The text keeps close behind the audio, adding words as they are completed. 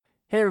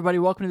Hey everybody,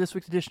 welcome to this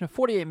week's edition of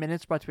 48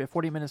 Minutes, brought to you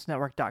by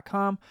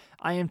 40minutesnetwork.com.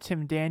 I am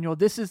Tim Daniel.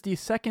 This is the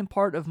second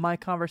part of my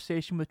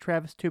conversation with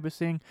Travis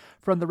Tubasing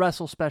from the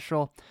Wrestle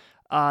Special.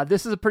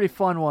 This is a pretty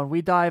fun one.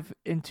 We dive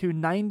into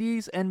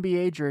 90s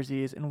NBA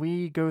jerseys, and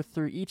we go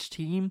through each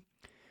team.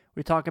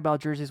 We talk about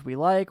jerseys we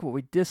like, what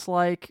we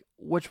dislike,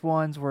 which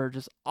ones were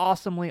just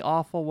awesomely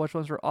awful, which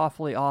ones were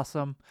awfully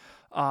awesome.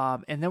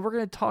 And then we're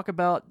going to talk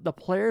about the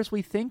players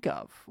we think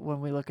of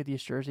when we look at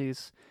these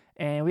jerseys.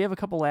 And we have a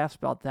couple laughs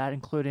about that,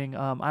 including,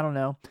 I don't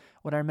know,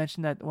 when I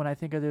mentioned that when I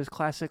think of those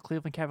classic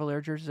Cleveland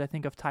Cavalier jerseys, I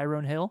think of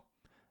Tyrone Hill.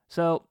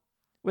 So,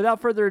 without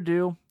further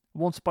ado,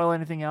 won't spoil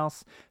anything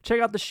else.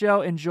 Check out the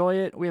show, enjoy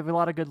it. We have a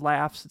lot of good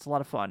laughs. It's a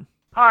lot of fun.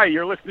 Hi,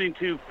 you're listening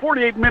to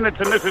 48 Minutes,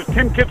 and this is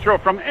Tim Kitzrow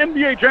from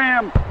NBA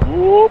Jam.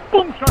 Whoa,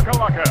 boom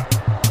shakalaka.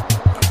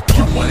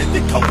 You wanted to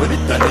come with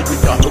it, done it, we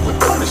done it with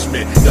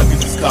punishment.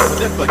 Youngins is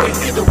confident, but they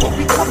handle what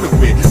we coming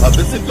with.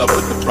 Others in love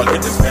with the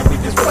ruggedness, family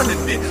is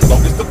running it.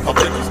 Long as the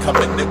public is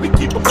coming in, we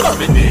keep them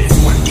coming in.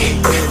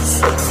 28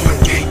 minutes,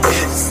 28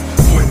 minutes,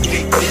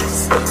 28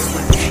 minutes,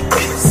 28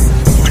 minutes,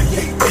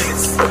 28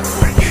 minutes,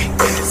 28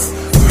 minutes,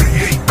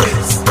 28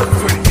 minutes,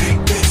 28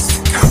 minutes.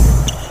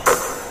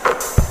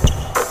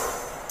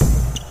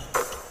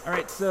 All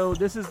right, so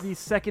this is the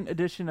second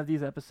edition of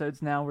these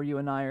episodes now where you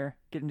and I are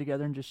getting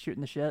together and just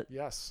shooting the shit.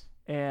 Yes.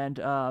 And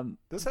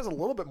this has a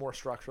little bit more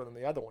structure than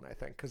the other one, I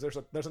think, because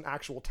there's an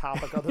actual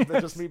topic other than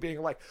just me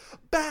being like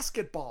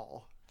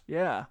basketball.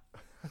 yeah,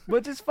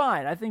 which is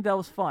fine. I think that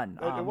was fun.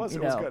 It was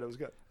good. It was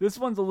good. This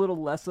one's a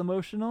little less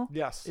emotional.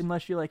 Yes.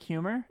 Unless you like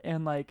humor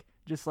and like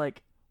just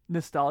like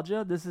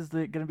nostalgia. This is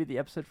going to be the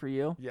episode for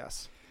you.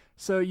 Yes.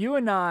 So you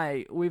and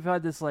I, we've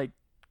had this like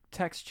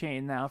text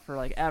chain now for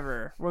like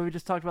ever where we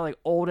just talked about like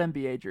old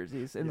NBA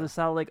jerseys and just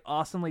how like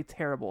awesomely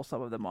terrible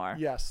some of them are.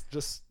 Yes,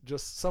 just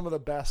some of the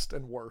best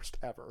and worst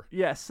ever.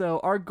 Yeah, so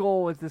our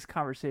goal with this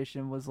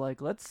conversation was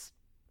like, let's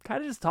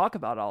kind of just talk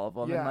about all of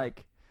them. Yeah. And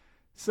like,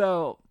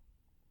 so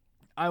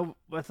I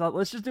thought,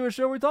 let's just do a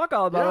show where we talk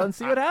all about it and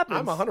see what happens.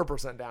 I'm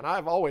 100% down.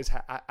 I've always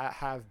I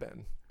have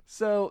been.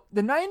 So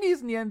the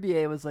 90s in the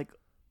NBA was like,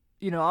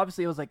 you know,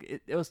 obviously it was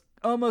like, it was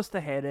almost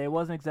a heyday. It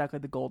wasn't exactly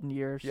the golden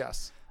years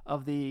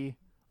of the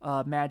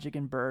Magic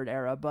and Bird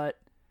era, but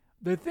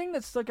the thing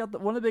that stuck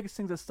out, one of the biggest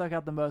things that stuck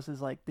out the most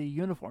is like the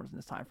uniforms in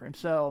this time frame.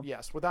 So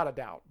yes, without a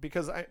doubt,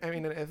 because I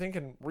mean, I think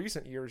in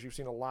recent years you've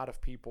seen a lot of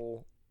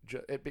people.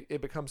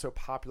 It becomes so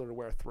popular to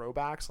wear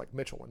throwbacks like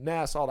Mitchell and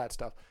Ness, all that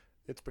stuff.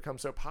 It's become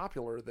so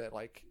popular that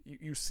like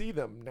you see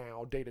them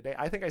now day to day.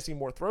 I think I see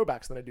more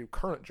throwbacks than I do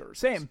current jerseys.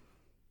 Same.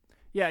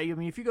 Yeah, I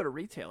mean, if you go to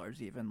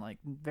retailers, even like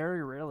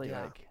very rarely,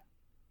 like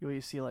you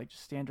see like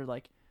just standard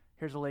like.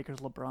 Here's a Lakers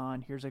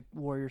LeBron, here's a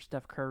Warriors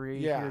Steph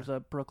Curry, here's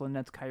a Brooklyn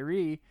Nets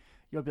Kyrie.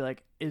 You'll be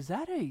like, is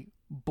that a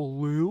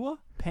blue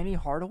Penny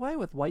Hardaway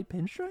with white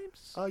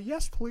pinstripes?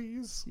 Yes,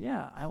 please.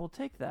 Yeah, I will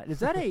take that. Is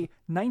that a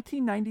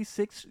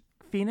 1996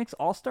 Phoenix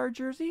All-Star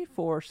jersey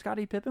for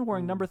Scottie Pippen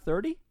wearing number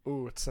 30?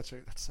 Ooh,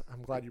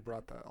 I'm glad you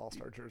brought the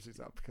All-Star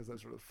jerseys up because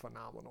those were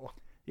phenomenal.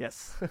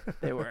 Yes,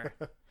 they were.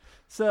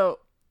 So,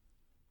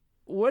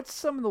 what's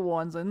some of the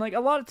ones, and like a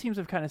lot of teams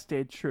have kind of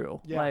stayed true.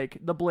 Like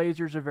the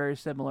Blazers are very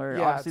similar.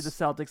 Obviously, the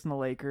Celtics and the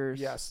Lakers.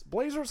 Yes,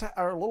 Blazers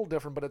are a little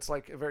different, but it's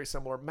like very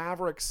similar.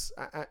 Mavericks,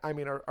 I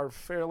mean, are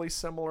fairly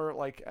similar.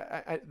 Like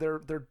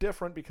they're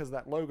different because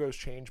that logo's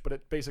changed, but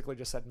it basically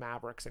just said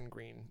Mavericks in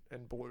green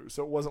and blue,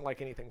 so it wasn't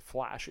like anything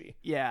flashy.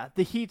 Yeah,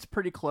 the Heat's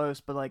pretty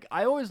close, but like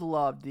I always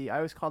called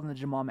them the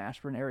Jamal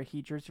Mashburn era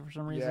Heat jersey for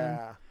some reason.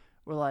 Yeah,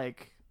 we're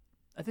like.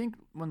 I think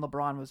when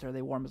LeBron was there,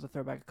 they wore him as a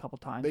throwback a couple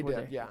times. They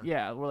did, yeah.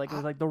 Yeah, where like it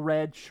was like the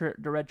red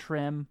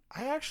trim.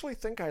 I actually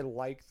think I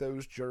like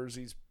those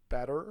jerseys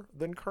better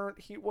than current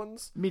Heat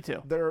ones. Me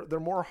too. They're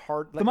more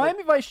hard. The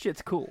Miami Vice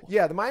shit's cool.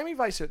 Yeah, the Miami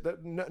Vice.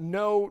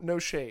 No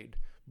shade.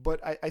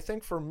 But I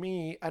think for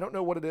me, I don't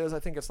know what it is.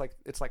 I think it's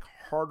like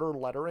harder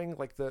lettering.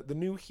 Like the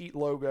new Heat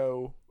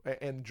logo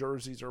and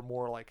jerseys are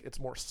more like it's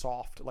more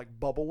soft, like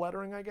bubble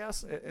lettering, I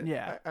guess.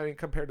 Yeah. I mean,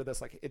 compared to this,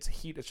 like it's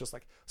Heat. It's just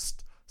like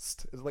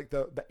like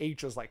the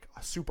H is like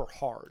super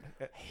hard.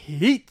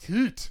 Heat.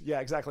 Yeah,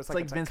 exactly. It's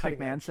like Vince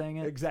McMahon edge. saying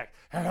it. Exactly.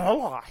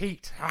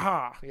 Heat.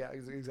 Yeah,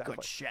 exactly.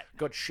 Good shit.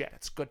 Good shit.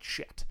 It's good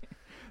shit.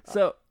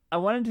 So I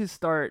wanted to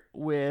start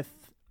with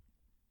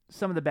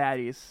some of the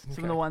baddies,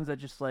 some of the ones that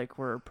just like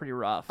were pretty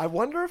rough. I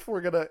wonder if we're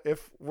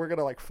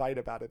gonna like fight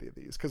about any of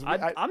these because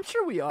I'm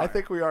sure we are. I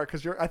think we are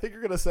because I think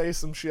you're gonna say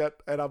some shit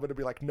and I'm gonna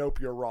be like, nope,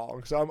 you're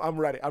wrong. So I'm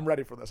ready. I'm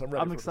ready for this.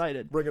 I'm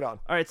excited. Bring it on.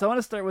 All right, so I want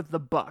to start with the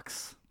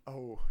Bucks.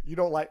 Oh, you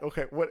don't like?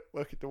 Okay, what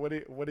are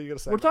you gonna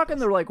say? We're talking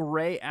the like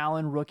Ray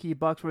Allen rookie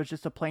Bucks, where it's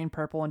just a plain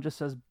purple and just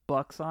says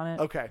Bucks on it.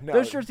 Okay, no,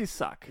 those jerseys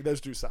suck.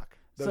 Those do suck.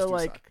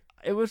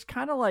 It was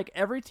kind of like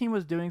every team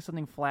was doing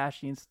something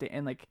flashy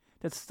and like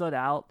that stood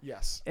out.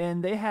 Yes,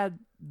 and they had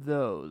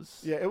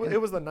those. Yeah,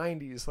 it was the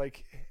 90s.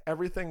 Like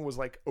everything was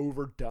like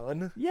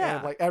overdone. Yeah,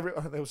 and like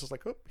it was just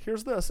like, oh,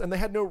 here's this, and they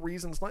had no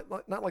reasons.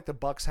 Not like the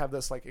Bucks have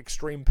this like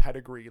extreme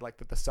pedigree like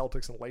that the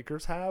Celtics and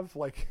Lakers have.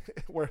 Like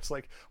where it's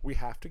like we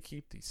have to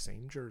keep these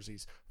same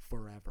jerseys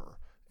forever.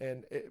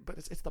 but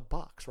it's the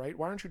Bucks, right?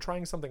 Why aren't you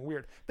trying something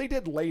weird? They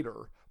did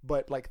later,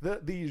 but like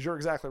these, you're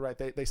exactly right.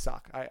 They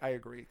suck. I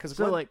agree. Because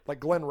So,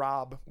 Glenn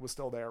Robb was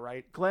still there,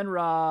 right? Glenn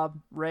Robb,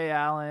 Ray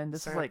Allen.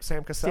 This is like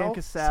Sam Cassell. Sam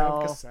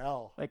Cassell. Sam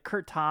Cassell. Like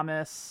Kurt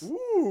Thomas.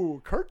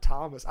 Ooh, Kurt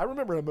Thomas. I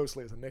remember him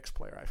mostly as a Knicks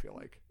player, I feel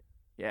like.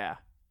 Yeah.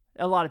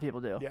 A lot of people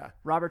do. Yeah.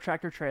 Robert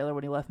Tractor Trailer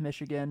when he left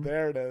Michigan.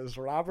 There it is.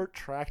 Robert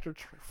Tractor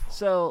Trailer.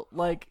 So,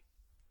 like,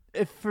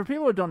 if for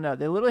people who don't know,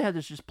 they literally had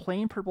this just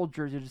plain purple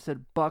jersey that just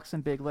said Bucks in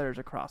big letters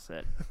across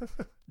it.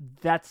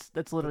 That's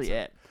literally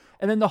it.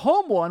 And then the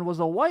home one was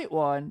a white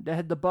one that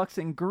had the Bucks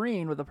in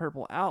green with a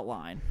purple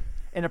outline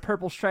and a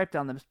purple stripe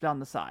down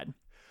the side.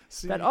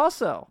 See, That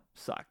also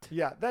sucked.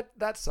 yeah,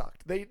 that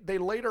sucked. They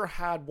later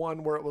had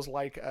one where it was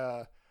like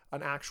an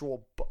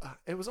actual.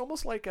 It was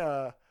almost like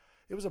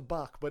it was a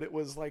buck, but it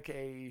was like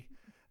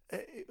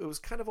it was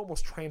kind of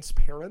almost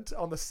transparent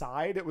on the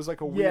side. It was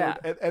like a weird,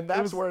 and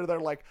that's where they're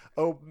like,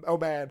 oh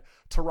man,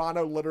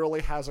 Toronto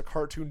literally has a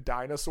cartoon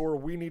dinosaur.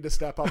 We need to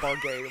step up our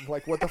game.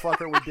 Like, what the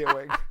fuck are we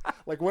doing?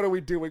 Like, what are we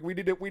doing? We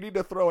need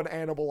to throw an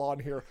animal on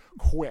here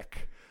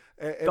quick.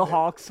 The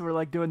Hawks were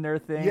like doing their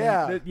thing.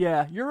 Yeah.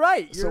 Yeah. You're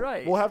right. You're So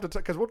right. We'll have to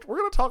because we're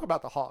going to talk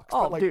about the Hawks.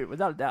 Oh, but like, dude,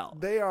 without a doubt.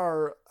 they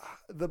are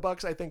the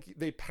Bucks. I think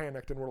they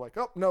panicked and were like,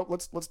 oh no,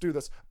 let's do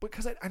this,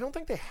 because I don't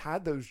think they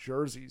had those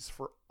jerseys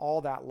for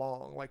all that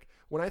long. Like,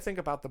 when I think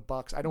about the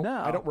Bucks, I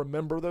don't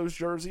remember those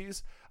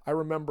jerseys. I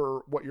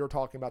remember what you're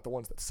talking about, the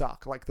ones that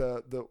suck, like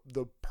the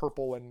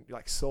purple and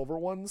like silver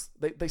ones.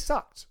 They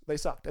sucked,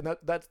 and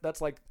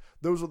that's like,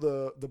 those are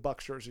the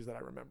Bucks jerseys that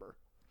I remember.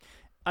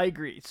 I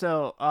agree.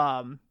 So,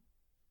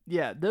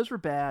 yeah, those were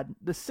bad.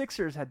 The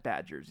Sixers had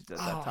bad jerseys at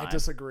that time. I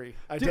disagree.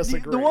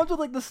 Dude, the ones with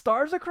like the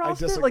stars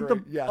across it, like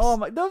the yes. oh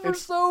my, those were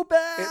so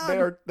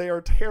bad. They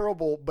are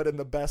terrible, but in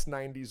the best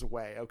 '90s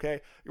way.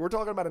 Okay, we're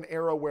talking about an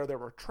era where there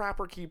were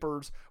trapper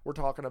keepers. We're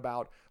talking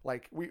about,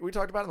 like we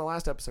talked about in the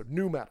last episode,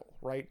 new metal,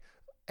 right?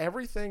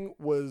 Everything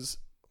was,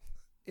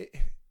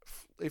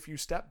 if you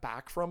step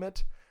back from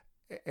it,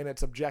 and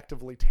it's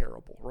objectively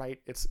terrible, right?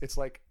 It's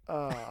like,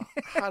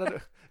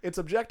 it's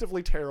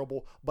objectively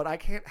terrible, but I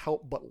can't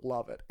help but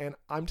love it. And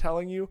I'm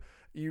telling you,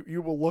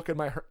 you will look at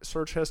my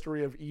search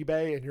history of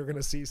eBay and you're going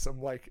to see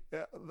some, like,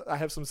 I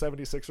have some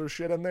 76ers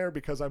shit in there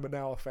because I'm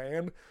now a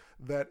fan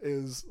that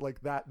is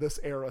like that, this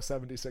era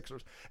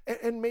 76ers.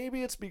 And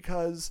maybe it's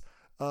because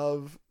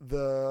of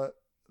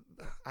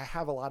I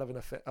have a lot of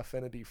an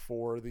affinity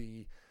for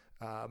the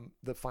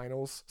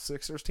finals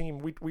Sixers team.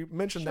 We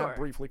mentioned that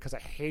briefly because I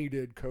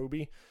hated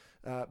Kobe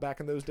back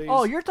in those days.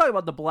 Oh, you're talking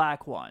about the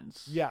black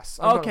ones. Yes.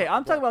 I'm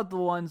talking about the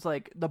ones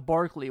like the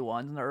Barkley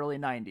ones in the early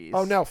 90s.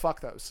 Oh no,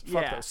 fuck those.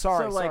 Fuck those.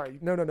 Sorry.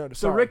 No. The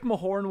Sorry. Rick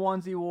Mahorn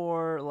ones he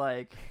wore,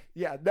 like.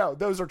 Yeah, no,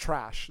 those are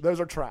trash.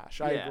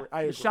 I agree.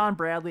 The Sean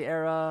Bradley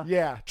era.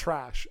 Yeah,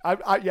 trash. I'm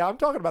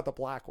talking about the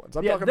black ones.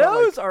 I'm talking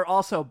those about, are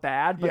also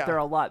bad, but they're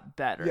a lot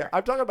better. Yeah,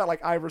 I'm talking about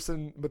like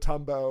Iverson,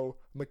 Mutombo,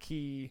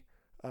 McKee,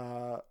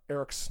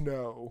 Eric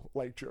Snow,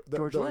 like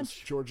George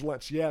Lynch. George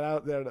Lynch. Yeah,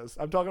 there it is.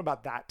 I'm talking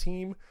about that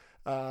team,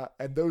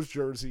 and those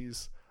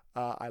jerseys.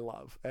 I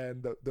love,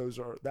 and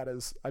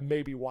I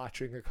may be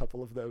watching a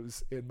couple of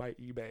those in my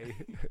eBay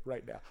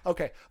right now.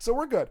 Okay, so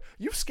we're good.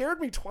 You've scared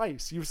me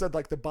twice. You've said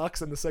like the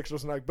Bucks and the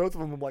Sixers, and like both of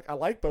them. I'm like, I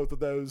like both of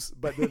those,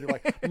 but then you're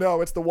like,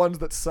 no, it's the ones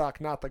that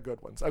suck, not the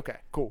good ones. Okay,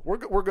 cool.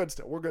 We're good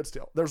still. We're good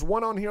still. There's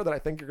one on here that I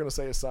think you're gonna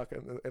say is suck,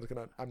 and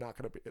I'm not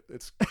gonna be.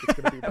 It's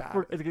gonna be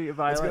bad. It's gonna get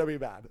violent.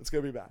 It's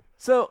gonna be bad.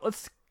 So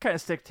let's kind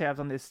of stick tabs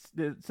on this.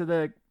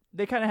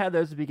 They kind of had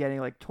those at the beginning,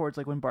 like towards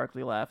like when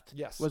Barkley left.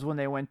 Yes. Was when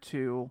they went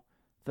to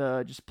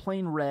the just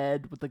plain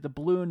red with like the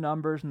blue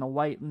numbers and the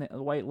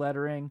white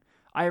lettering.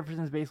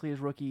 Iverson's basically his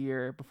rookie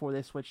year before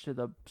they switched their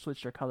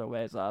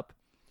colorways up.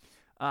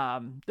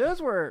 Those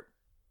were,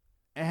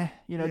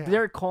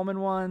 Derek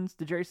Coleman ones,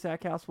 the Jerry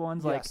Stackhouse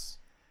ones. Like, yes.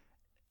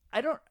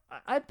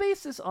 I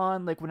base this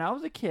on like when I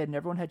was a kid and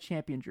everyone had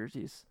champion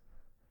jerseys.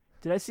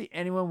 Did I see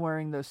anyone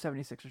wearing those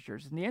 76ers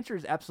jerseys? And the answer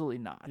is absolutely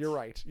not. You're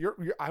right.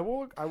 I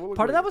will.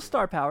 Part of that was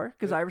star power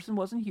because Iverson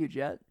wasn't huge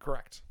yet.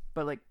 Correct.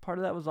 But like part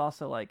of that was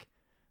also like,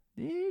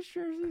 these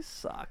jerseys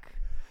suck.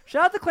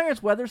 Shout out to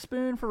Clarence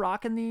Weatherspoon for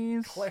rocking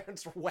these.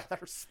 Clarence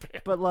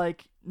Weatherspoon. But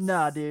like,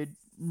 nah, dude,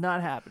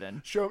 not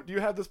happening. Do you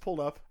have this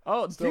pulled up?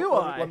 Oh,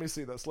 Let me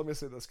see this.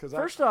 Because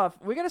first off,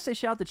 we gotta say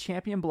shout out to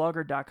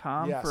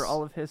championblogger.com for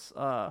all of his,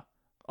 all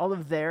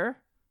of their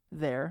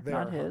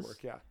not his.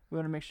 Homework, yeah. We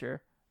want to make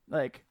sure,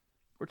 like,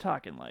 we're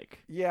talking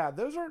like. Yeah,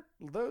 those.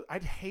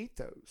 I'd hate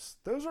those.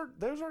 Those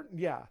are.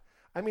 Yeah.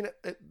 I mean,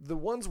 the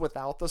ones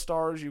without the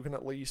stars, you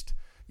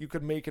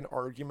could make an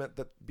argument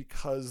that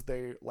because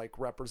they like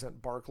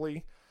represent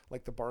Barkley,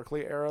 like the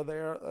Barkley era,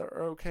 there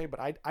are okay. But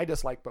I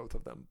dislike both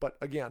of them. But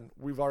again,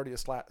 we've already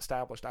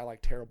established I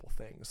like terrible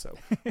things. So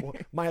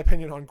my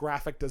opinion on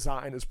graphic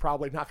design is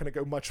probably not going to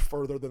go much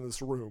further than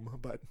this room.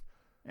 But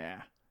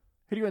yeah,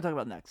 who do you want to talk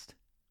about next?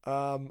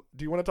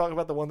 Do you want to talk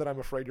about the one that I'm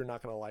afraid you're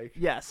not going to like?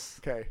 Yes.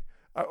 Okay.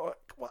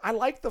 well, I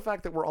like the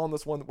fact that we're on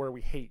this one where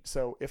we hate.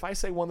 So if I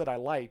say one that I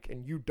like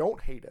and you don't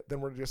hate it,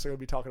 then we're just going to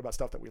be talking about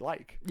stuff that we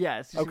like. Yeah,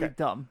 it's just gonna be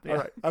dumb. Yeah. All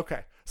right. Okay.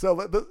 So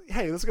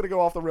hey, this is going to go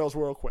off the rails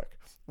real quick.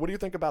 What do you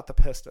think about the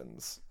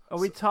Pistons? Are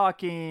we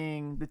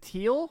talking the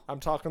teal? I'm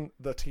talking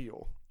the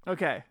teal.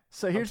 Okay,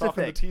 so here's I'm the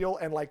talking thing. the teal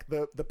and like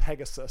the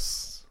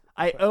Pegasus.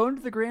 I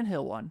owned the Grand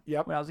Hill one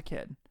Yep. when I was a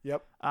kid.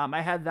 Yep.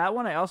 I had that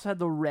one. I also had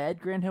the red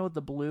Grand Hill with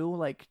the blue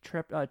like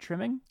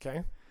trimming.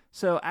 Okay.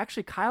 So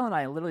actually, Kyle and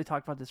I literally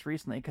talked about this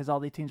recently because all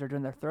the teams are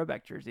doing their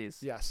throwback jerseys.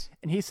 Yes.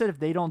 And he said if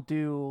they don't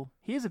do,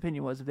 his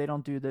opinion was if they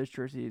don't do those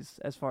jerseys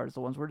as far as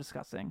the ones we're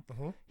discussing,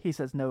 he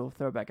says no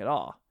throwback at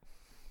all.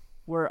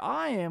 Where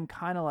I am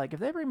kind of like, if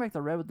they bring back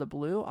the red with the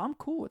blue, I'm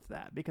cool with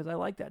that because I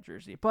like that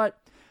jersey. But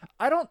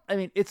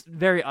it's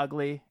very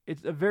ugly.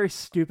 It's a very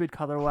stupid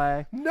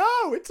colorway.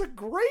 No, it's a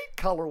great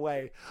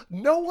colorway.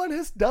 No one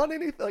has done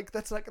anything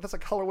that's a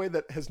colorway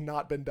that has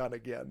not been done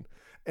again.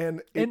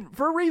 And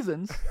for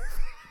reasons.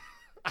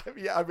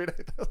 I mean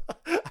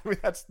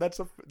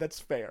that's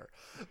fair,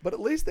 but at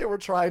least they were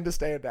trying to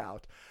stand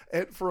out.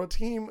 And for a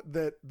team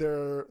that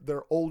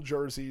their old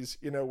jerseys,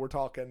 we're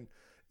talking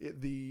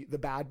the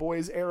Bad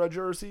Boys era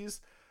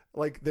jerseys,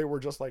 like they were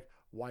just like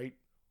white,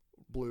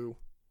 blue,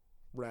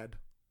 red.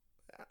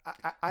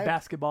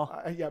 Basketball.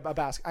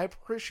 I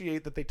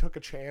appreciate that they took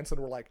a chance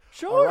and were like,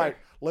 sure, all right,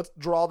 let's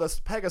draw this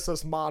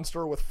Pegasus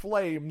monster with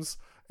flames.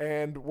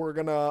 And we're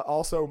gonna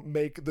also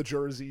make the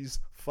jerseys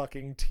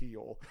fucking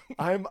teal.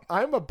 I'm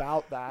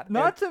about that.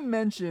 Not to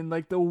mention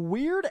like the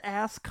weird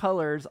ass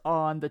colors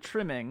on the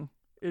trimming.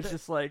 It's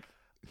just like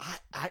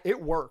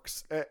it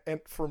works,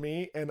 and for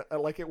me, and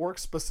like it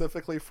works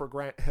specifically for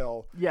Grant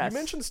Hill. Yes. You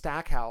mentioned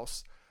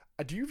Stackhouse.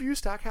 Do you view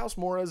Stackhouse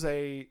more as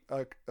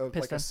like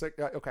a sick?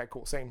 Okay,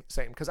 cool, same.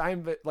 Because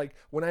like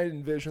when I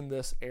envision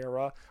this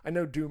era, I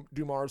know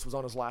Dumars was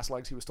on his last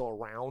legs; he was still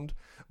around,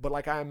 but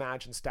like I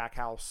imagine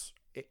Stackhouse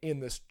in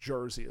this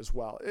jersey as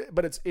well.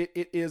 But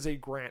it is a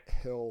Grant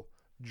Hill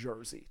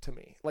jersey to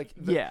me. Like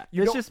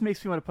this just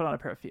makes me want to put on a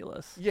pair of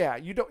Feeless. Yeah,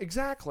 you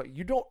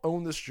don't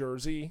own this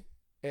jersey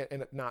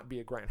and it not be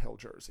a Grant Hill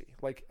jersey.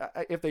 Like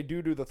if they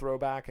do the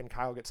throwback and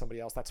Kyle gets somebody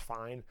else, that's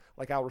fine.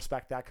 Like I'll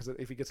respect that because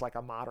if he gets like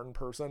a modern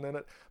person in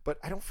it, but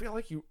I don't feel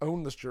like you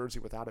own this jersey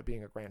without it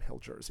being a Grant Hill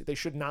jersey. They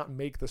should not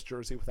make this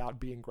jersey without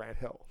being Grant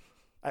Hill,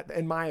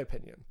 in my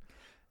opinion.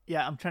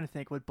 Yeah, I'm trying to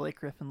think, would Blake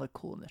Griffin look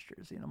cool in this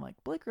jersey? And I'm like,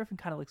 Blake Griffin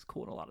kind of looks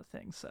cool in a lot of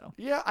things. So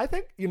yeah, I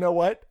think, you know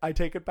what? I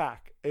take it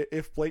back.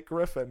 If Blake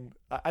Griffin,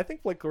 I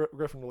think Blake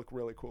Griffin will look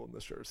really cool in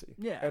this jersey.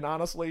 Yeah. And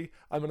honestly,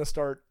 I'm going to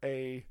start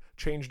a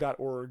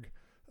change.org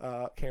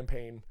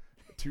campaign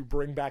to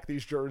bring back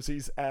these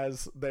jerseys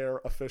as their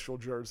official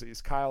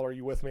jerseys. Kyle, are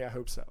you with me? I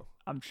hope so.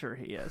 I'm sure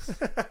he is.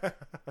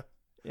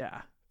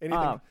 Yeah.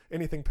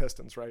 Anything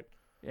Pistons, right?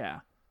 Yeah.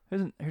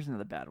 Here's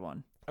another bad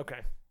one. Okay.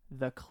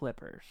 The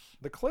Clippers.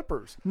 The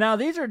Clippers. Now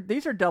these are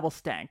double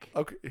stank.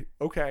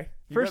 Okay.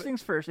 First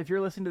things first, if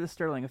you're listening to the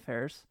Sterling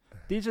Affairs,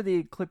 these are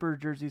the Clipper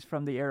jerseys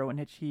from the era in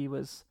which he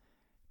was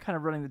kind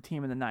of running the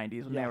team in the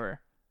 90s when they were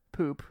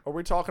poop. Are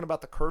we talking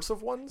about the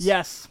cursive ones?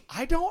 Yes.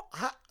 I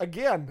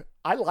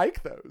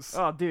like those.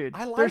 Oh, dude.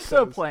 I like They're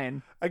so those.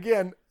 plain.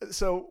 Again,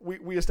 so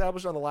we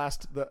established on the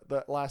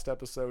last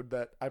episode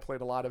that I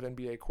played a lot of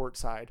NBA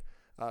courtside,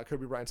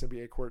 Kobe Bryant's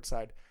NBA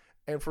courtside.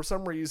 And for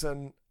some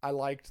reason, I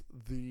liked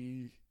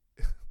the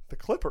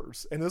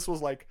Clippers. And this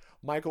was like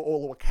Michael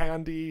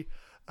Olowokandi,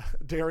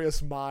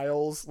 Darius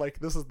Miles. Like,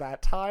 this is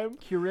that time.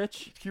 Q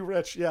Rich,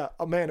 yeah.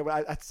 Oh, man,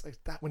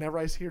 whenever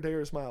I hear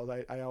Darius Miles,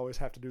 I always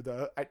have to do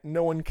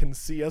no one can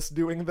see us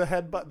doing the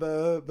headbutt,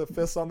 the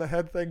fists on the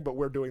head thing, but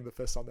we're doing the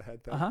fists on the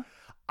head thing. Uh-huh.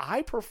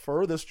 I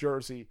prefer this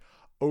jersey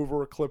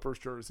over Clippers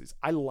jerseys.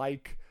 I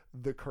like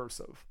the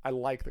cursive. I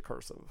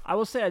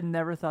will say I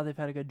never thought they've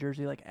had a good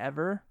jersey like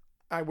ever.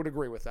 I would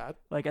agree with that.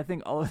 Like, I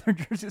think all of their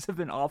jerseys have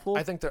been awful.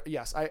 I think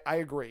yes, I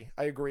agree.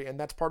 And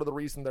that's part of the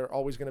reason they're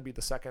always going to be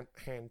the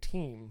second-hand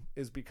team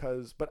is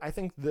because, but I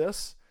think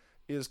this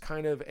is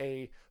kind of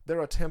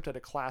their attempt at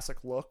a classic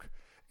look.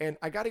 And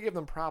I got to give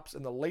them props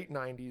in the late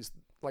 90s.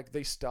 Like,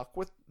 they stuck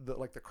with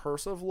the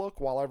cursive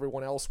look while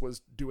everyone else was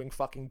doing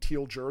fucking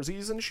teal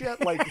jerseys and shit.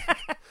 Like,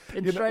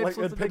 pinstripes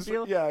was a big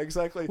deal. Yeah,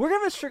 exactly. We're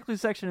going to have a strictly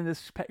section in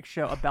this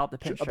show about the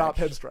pinstripes. About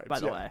pinstripes, by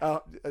the way.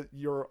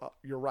 You're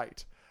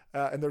right.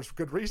 And there's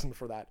good reason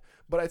for that.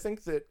 But I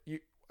think that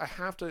I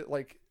have to,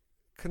 like,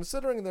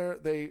 considering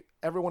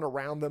everyone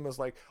around them is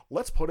like,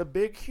 let's put a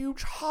big,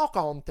 huge hawk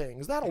on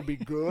things. That'll be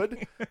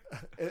good.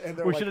 And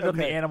we should have done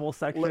the animal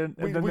section.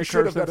 We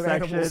should have done an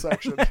animal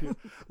section too.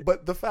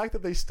 But the fact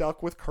that they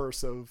stuck with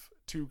cursive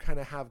to kind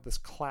of have this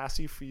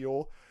classy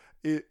feel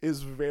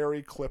is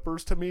very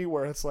Clippers to me,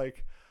 where it's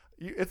like,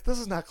 this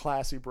is not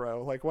classy,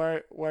 bro. Like,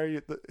 why are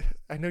you?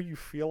 I know you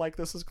feel like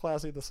this is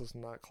classy. This is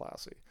not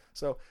classy.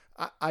 So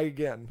I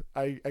again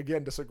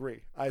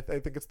disagree. I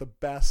think it's the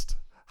best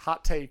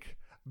hot take,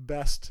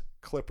 best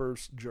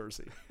Clippers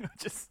jersey.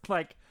 Just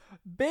like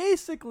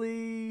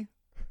basically,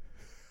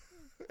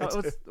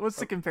 what's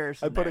the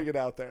comparison? I'm putting it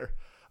out there.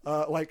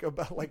 Like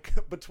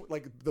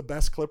the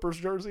best Clippers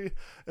jersey.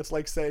 It's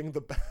like saying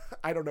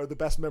I don't know, the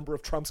best member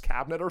of Trump's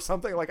cabinet or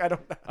something. Like I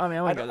don't. I mean,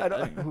 I don't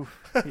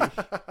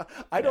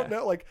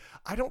know. Like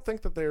I don't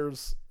think that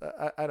there's.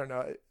 I don't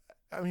know.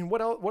 I mean,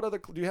 what else? What other?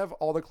 Do you have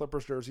all the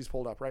Clippers jerseys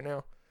pulled up right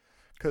now?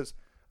 Because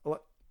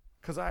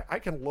I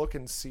can look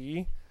and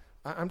see.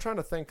 I'm trying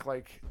to think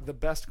like the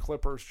best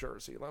Clippers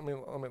jersey. Let me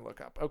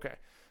look up. Okay,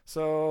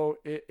 so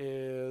it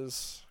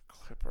is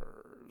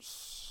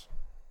Clippers.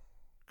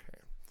 Okay,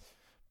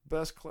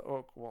 best.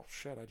 Oh well,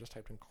 shit! I just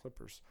typed in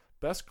Clippers.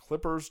 Best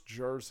Clippers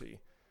jersey.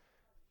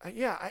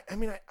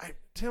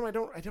 Tim, I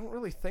don't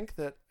really think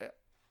that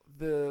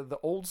the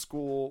old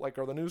school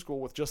or the new school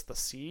with just the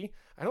C.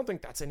 I don't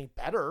think that's any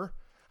better.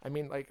 I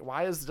mean, like,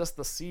 why is just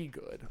the C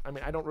good? I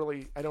mean, I don't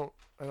really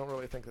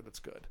think that it's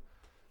good.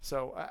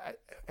 So,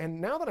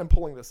 and now that I'm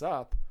pulling this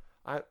up,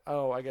 I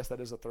guess that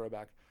is a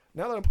throwback.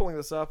 Now that I'm pulling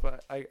this up,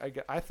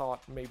 I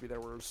thought maybe there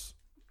were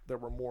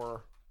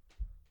more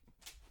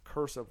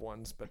cursive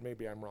ones, but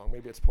maybe I'm wrong.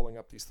 Maybe it's pulling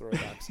up these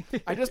throwbacks.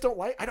 I don't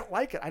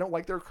like it. I don't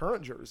like their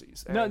current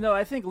jerseys. And No,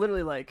 I think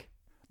literally like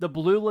the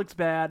blue looks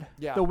bad.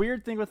 Yeah. The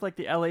weird thing with like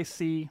the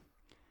LAC,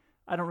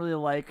 I don't really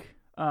like.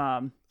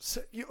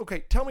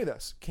 Okay, tell me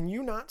this. Can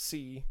you not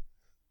see,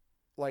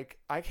 like,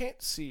 I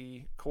can't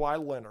see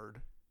Kawhi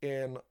Leonard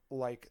in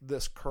like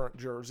this current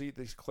jersey,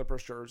 these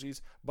Clippers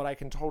jerseys, but I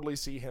can totally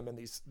see him in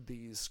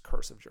these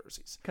cursive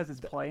jerseys. Because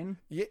it's plain?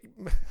 Yeah.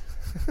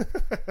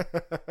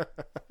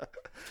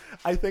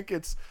 I think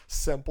it's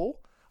simple.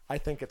 I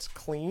think it's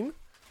clean.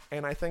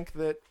 And I think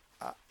that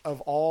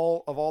of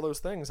all those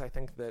things, I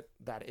think that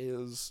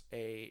is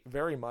a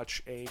very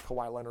much a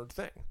Kawhi Leonard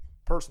thing,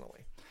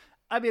 personally.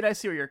 I mean, I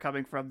see where you're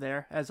coming from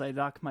there as I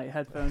knock my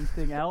headphone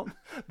thing out.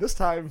 This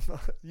time,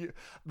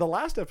 the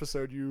last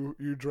episode, you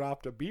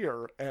dropped a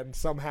beer, and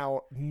somehow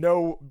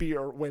no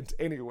beer went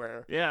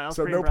anywhere. Yeah,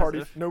 so no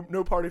impressive.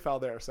 no party foul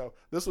there. So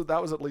that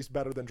was at least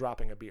better than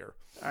dropping a beer.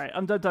 All right,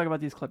 I'm done talking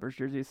about these Clippers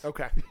jerseys.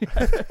 Okay.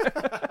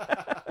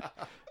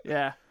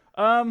 Yeah.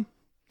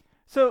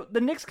 So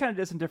the Knicks kind of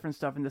did some different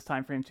stuff in this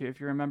time frame too, if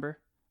you remember.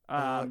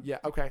 Yeah.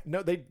 Okay.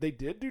 No, they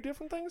did do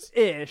different things.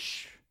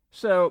 Ish.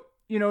 So.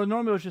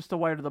 Normally it was just the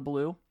white or the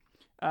blue.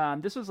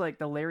 This was like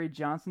the Larry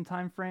Johnson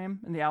time frame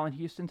and the Allen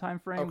Houston time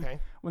frame.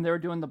 Okay. When they were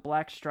doing the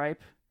black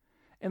stripe.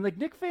 And like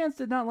Knicks fans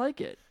did not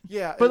like it.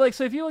 Yeah. But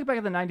so if you look back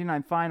at the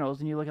 99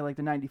 finals and you look at like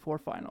the 94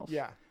 finals.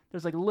 Yeah.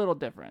 There's like a little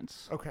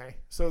difference. Okay.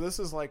 So this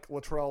is like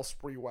Latrell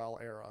Sprewell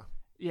era.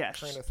 Yes.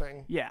 Kind of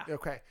thing. Yeah.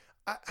 Okay.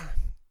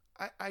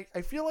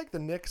 I feel like the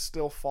Knicks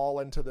still fall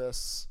into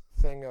this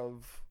thing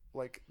of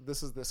like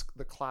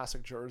the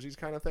classic jerseys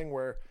kind of thing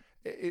where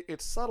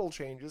it's subtle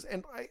changes,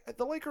 and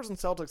the Lakers and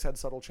Celtics had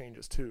subtle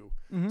changes too.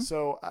 Mm-hmm.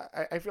 So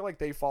I feel like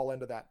they fall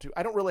into that too.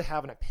 I don't really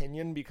have an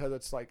opinion because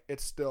it's like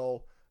it's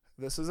still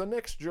this is a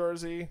Knicks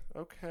jersey.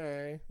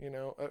 Okay,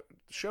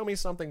 show me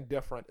something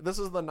different. This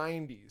is the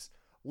 90s.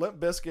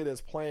 Limp Bizkit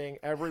is playing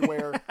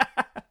everywhere.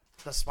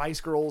 The Spice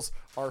Girls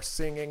are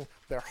singing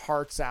their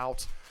hearts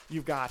out.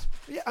 You've got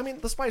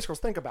the Spice Girls.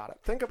 Think about it.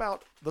 Think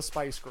about the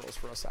Spice Girls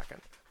for a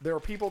second. There are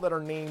people that are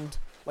named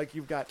like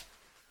you've got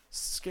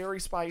Scary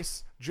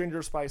Spice,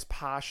 Ginger Spice,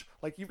 Posh.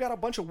 Like, you've got a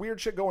bunch of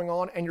weird shit going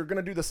on, and you're going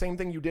to do the same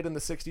thing you did in the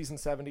 60s and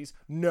 70s.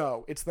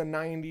 No, it's the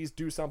 90s.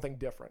 Do something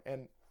different.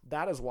 And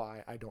that is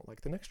why I don't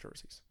like the Knicks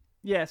jerseys.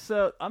 Yeah,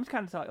 so I'm just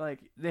kind of talking, like,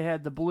 they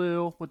had the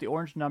blue with the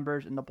orange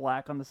numbers and the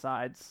black on the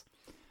sides.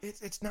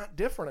 It's not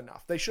different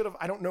enough. They should have,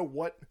 I don't know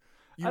what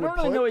you I don't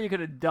really know what you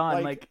could have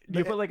done. Like do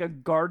you put, like, a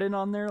garden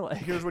on there? Like,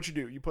 here's what you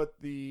do. You put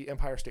the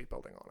Empire State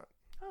Building on it.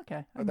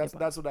 Okay.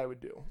 That's what I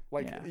would do.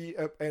 Like,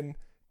 yeah. And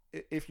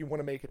if you want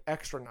to make it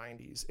extra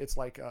 90s, it's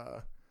like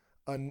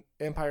an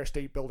Empire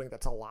State Building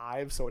that's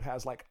alive, so it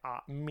has like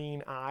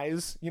mean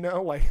eyes,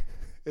 like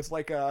it's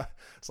like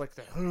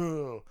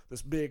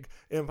this big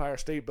Empire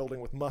State Building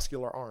with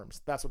muscular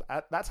arms.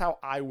 That's how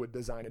I would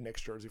design a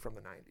Knicks jersey from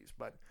the 90s,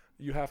 but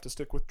you have to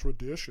stick with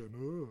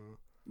tradition.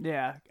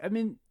 Yeah, I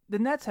mean the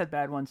Nets had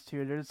bad ones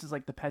too. This is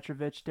like the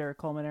Petrovic, Derek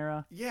Coleman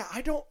era. Yeah,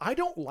 I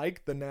don't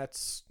like the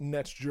Nets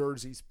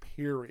jerseys.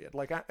 Period.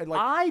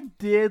 I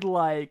did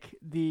like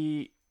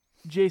the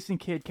Jason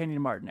Kidd, Kenyon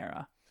Martin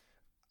era.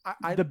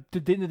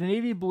 The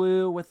navy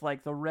blue with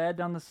like the red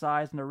on the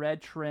sides and the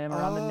red trim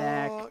around the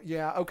neck.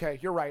 Yeah, okay,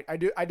 you're right. I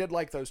did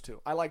like those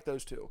two. I like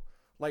those two.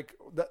 Like,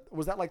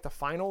 was that like the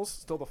finals?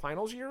 Still the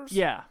finals years?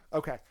 Yeah.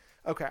 Okay.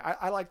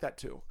 I like that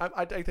too.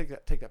 I take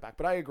that back.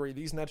 But I agree.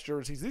 These Nets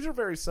jerseys, these are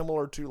very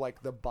similar to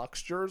like the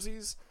Bucks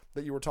jerseys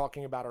that you were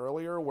talking about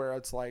earlier, where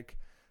it's like,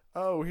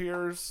 oh,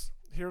 here's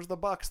the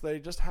Bucks. They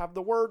just have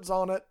the words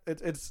on it.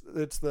 It's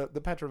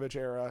the Petrovic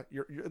era.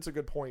 It's a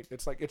good point.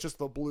 It's like it's just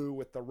the blue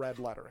with the red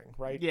lettering,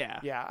 right? Yeah.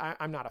 Yeah.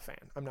 I'm not a fan.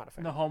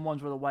 The home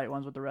ones were the white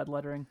ones with the red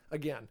lettering.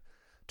 Again,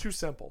 too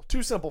simple.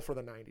 Too simple for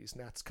the 90s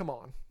Nets. Come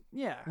on.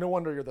 Yeah. No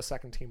wonder you're the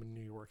second team in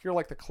New York. You're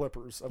like the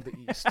Clippers of the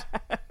East.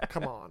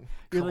 Come on.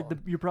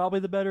 You're probably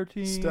the better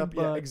team.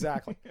 Yeah,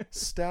 exactly.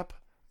 Step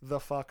the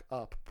fuck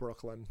up,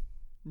 Brooklyn.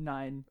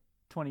 9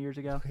 20 years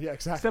ago. Yeah,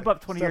 exactly. Step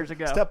up 20 years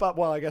ago. Step up.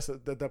 Well, I guess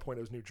at that point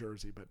it was New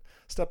Jersey, but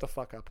step the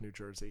fuck up, New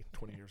Jersey,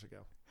 20 years ago.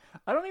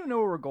 I don't even know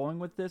where we're going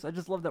with this. I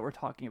just love that we're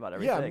talking about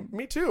everything. Yeah,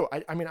 me too.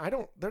 I mean,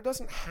 there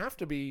doesn't have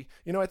to be,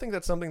 I think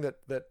that's something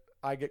that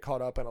I get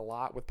caught up in a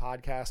lot with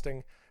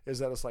podcasting is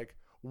that it's like,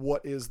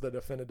 what is the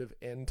definitive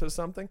end to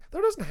something?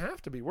 There doesn't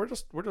have to be. We're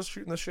just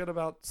shooting the shit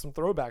about some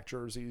throwback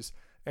jerseys.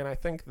 And I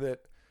think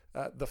that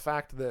the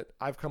fact that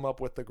I've come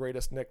up with the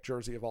greatest Knick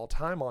jersey of all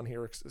time on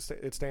here,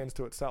 it stands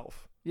to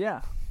itself.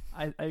 Yeah,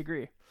 I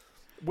agree.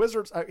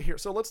 Wizards here.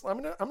 So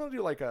I'm gonna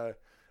do like a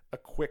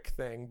quick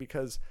thing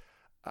because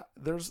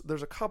there's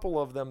a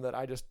couple of them that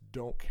I just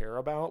don't care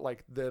about,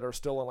 like that are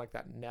still in like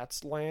that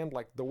Nets land.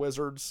 Like the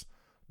Wizards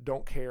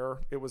don't care.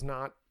 It was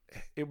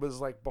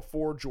like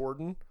before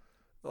Jordan,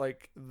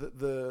 like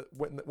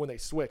when they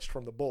switched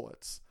from the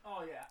Bullets.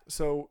 Oh yeah.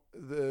 So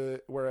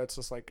where it's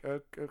just like,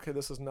 okay,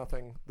 this is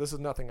nothing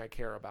I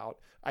care about.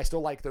 I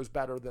still like those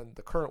better than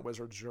the current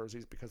Wizards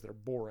jerseys because they're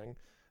boring.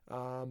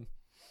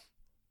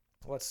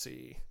 Let's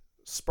see.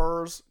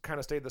 Spurs kind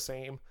of stayed the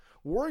same.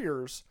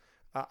 Warriors,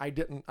 I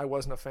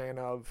wasn't a fan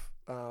of,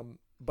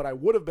 but I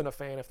would have been a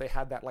fan if they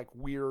had that like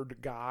weird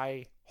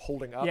guy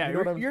holding up. Yeah, you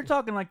know what you're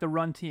talking like the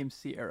Run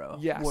TMC era.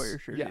 Yes,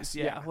 Warriors jerseys. yes,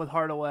 yeah, yeah. with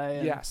Hardaway.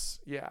 And... Yes,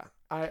 yeah.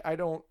 I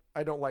don't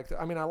like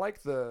that. I mean, I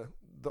like the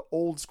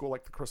old school,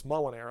 like the Chris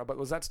Mullin era, but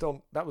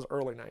that was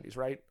early 90s,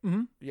 right?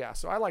 Mm-hmm. Yeah,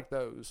 so I like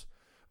those.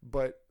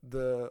 But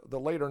the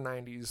later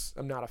 90s,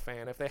 I'm not a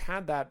fan. If they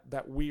had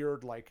that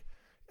weird, like,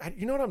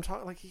 you know what I'm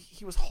talking, like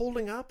he was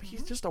holding up.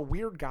 He's just a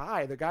weird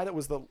guy. The guy that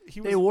was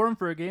They wore him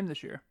for a game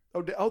this year.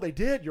 Oh, they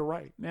did. You're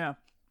right. Yeah.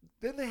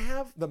 Didn't they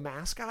have the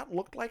mascot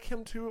looked like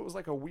him too? It was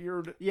like a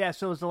weird. Yeah,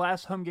 so it was the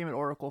last home game at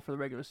Oracle for the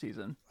regular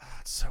season.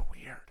 It's so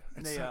weird.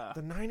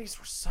 The 90s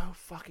were so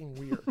fucking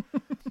weird.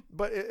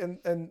 But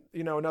and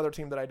another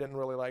team that I didn't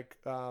really like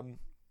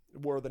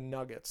were the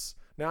Nuggets.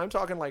 Now I'm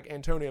talking like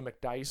Antonio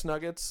McDyess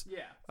Nuggets.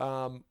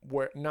 Yeah.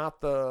 Where not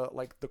the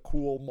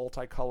cool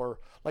multicolor.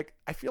 Like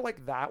I feel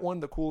like that one,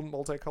 the cool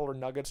multicolor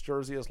Nuggets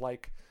jersey, is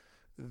like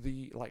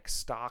the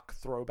stock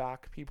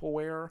throwback people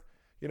wear.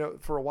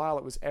 For a while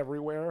it was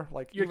everywhere.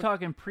 Like you're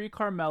talking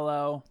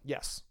pre-Carmelo.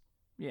 Yes.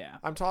 Yeah.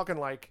 I'm talking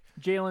like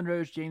Jalen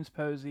Rose, James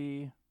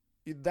Posey.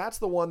 That's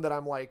the one that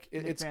I'm like.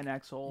 It's Van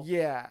Exel.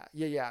 Yeah.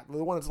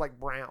 The one that's like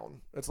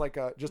brown. It's like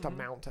just a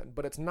mountain,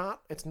 but it's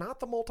not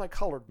the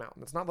multicolored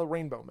mountain. It's not the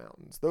rainbow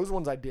mountains. Those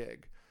ones I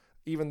dig,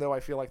 even though I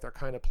feel like they're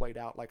kind of played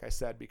out, like I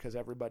said, because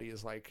everybody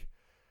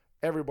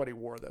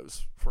wore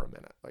those for a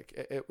minute. Like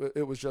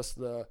it was just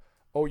you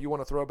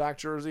want a throwback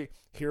jersey?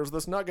 Here's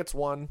this Nuggets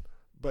one.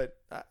 But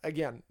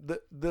again,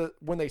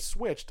 when they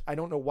switched, I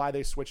don't know why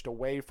they switched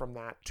away from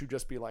that to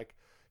just be like,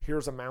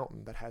 here's a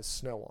mountain that has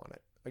snow on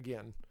it.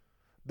 Again,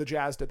 the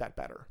Jazz did that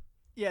better.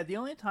 Yeah, the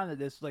only time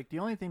that the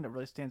only thing that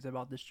really stands out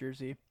about this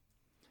jersey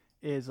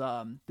is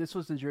this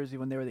was the jersey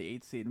when they were the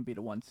 8th seed and beat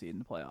a 1 seed in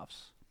the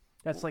playoffs.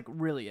 That's like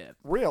really it.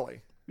 Really?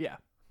 Yeah.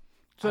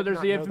 So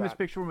there's the infamous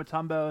picture where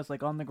Mutombo is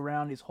like on the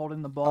ground, he's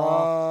holding the ball.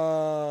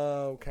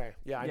 Oh, okay.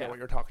 Yeah, I know what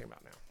you're talking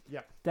about now.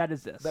 Yeah. That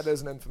is this. That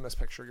is an infamous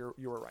picture.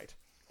 You were right.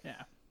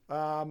 Yeah.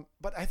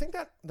 But I think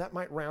that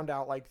might round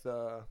out like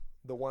the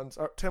ones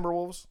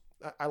Timberwolves.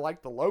 I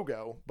like the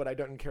logo, but I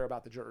didn't care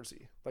about the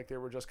jersey. Like they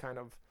were just kind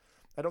of.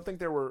 I don't think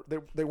they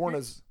weren't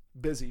as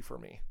busy for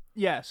me.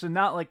 Yeah. So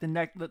not like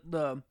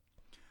the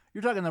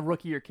you're talking the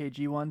rookie or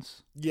KG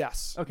ones.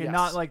 Yes. Okay. Yes.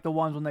 Not like the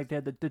ones when like they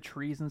had the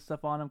trees and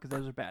stuff on them because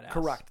those are badass.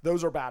 Correct.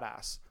 Those are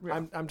badass.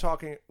 Yeah. I'm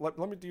talking. Let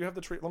me. Do you have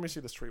the tree? Let me see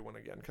this tree one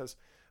again because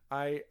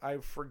I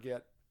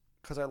forget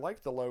because I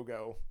like the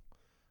logo,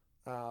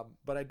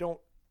 but I don't.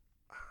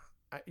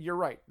 You're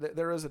right.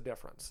 There is a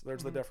difference.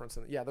 There's the difference.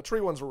 The tree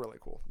ones were really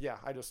cool. Yeah,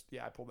 I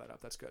pulled that up.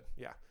 That's good.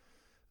 Yeah.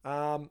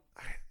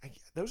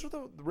 Those are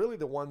really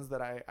the ones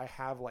that I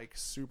have like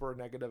super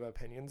negative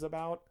opinions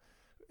about,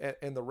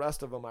 and the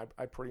rest of them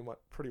I pretty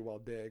well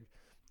dig.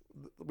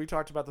 We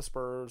talked about the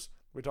Spurs.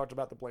 We talked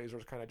about the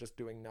Blazers kind of just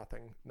doing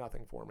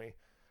nothing for me.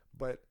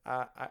 But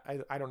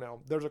I don't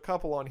know. There's a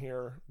couple on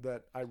here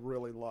that I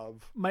really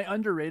love. My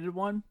underrated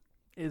one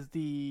is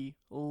the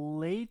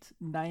late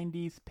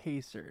 90s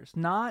Pacers.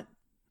 Not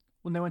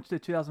when they went to the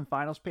 2000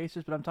 Finals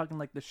Pacers, but I'm talking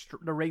like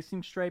the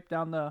racing stripe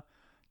down the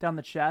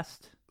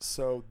chest.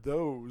 So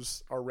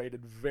those are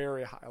rated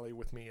very highly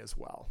with me as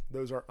well.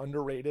 Those are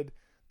underrated.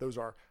 Those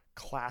are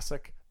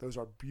classic. Those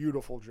are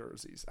beautiful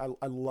jerseys.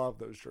 I love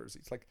those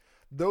jerseys. Like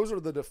those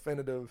are the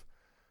definitive.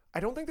 I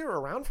don't think they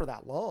were around for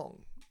that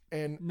long.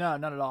 And no,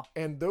 not at all.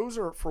 And those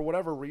are, for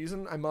whatever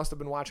reason, I must have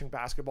been watching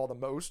basketball the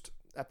most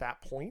at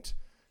that point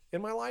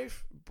in my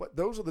life, but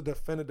those are the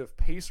definitive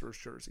Pacers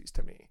jerseys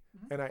to me.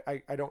 And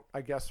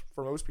I guess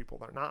for most people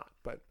they're not,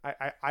 but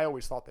I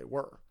always thought they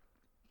were.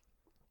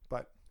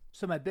 But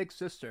so my big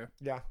sister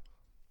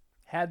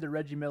had the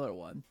Reggie Miller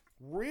one.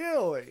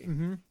 Really?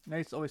 Mm-hmm. I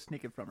used to always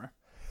sneak it from her.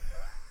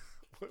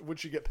 Would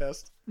she get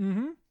pissed?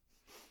 Mm-hmm.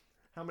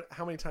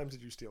 How many times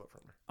did you steal it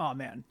from her? Oh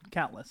man,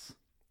 countless.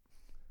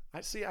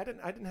 I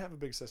didn't have a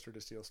big sister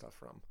to steal stuff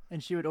from.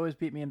 And she would always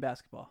beat me in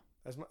basketball.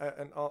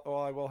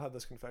 I will have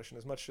this confession.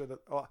 As much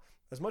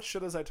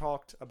shit as I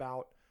talked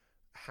about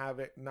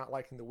not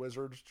liking the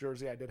Wizards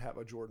jersey, I did have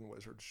a Jordan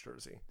Wizards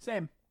jersey.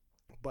 Same.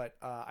 But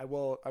I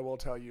will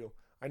tell you,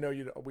 I know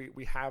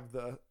we have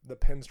the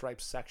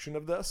pinstripe section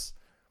of this,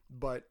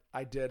 but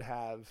I did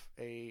have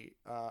a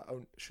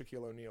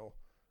Shaquille O'Neal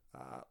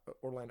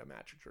Orlando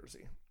Magic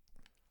jersey.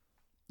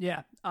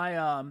 Yeah,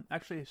 I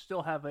actually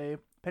still have a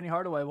Penny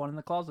Hardaway one in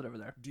the closet over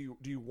there. Do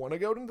you want to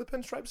go into the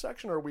pinstripe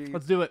section, or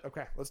Let's do it.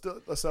 Okay, let's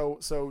do it. So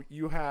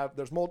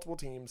there's multiple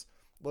teams.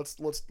 Let's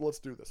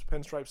do this.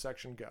 Pinstripe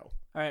section, go.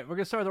 All right, we're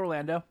gonna start with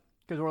Orlando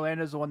because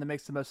Orlando is the one that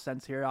makes the most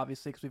sense here,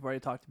 obviously, because we've already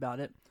talked about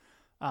it.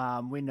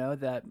 We know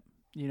that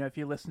if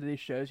you listen to these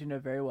shows, you know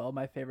very well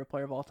my favorite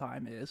player of all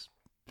time is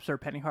Sir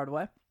Penny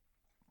Hardaway.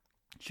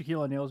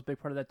 Shaquille O'Neal is a big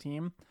part of that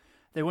team.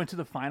 They went to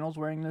the finals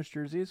wearing those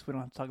jerseys. We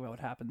don't have to talk about what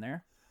happened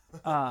there.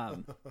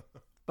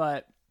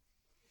 But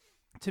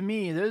to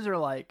me, those are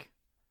like.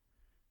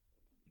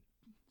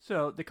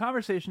 So the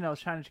conversation I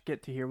was trying to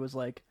get to here was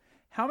like,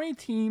 how many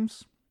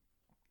teams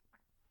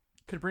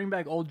could bring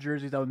back old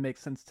jerseys that would make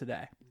sense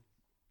today?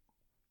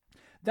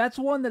 That's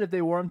one that if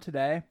they wore them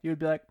today, you would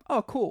be like,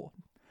 oh, cool.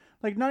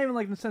 Like, not even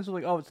like in the sense of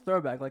like, oh, it's a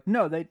throwback. Like,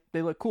 no,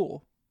 they look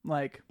cool.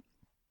 Like,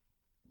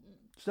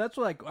 so that's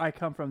what I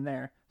come from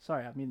there.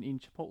 Sorry, I've been eating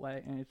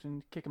Chipotle and it's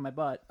been kicking my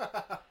butt.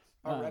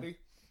 Already?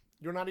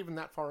 You're not even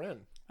that far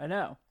in. I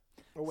know.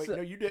 Oh, wait,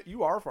 no, you did.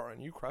 You are far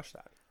in. You crushed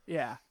that.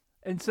 Yeah.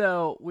 And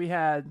so we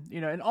had,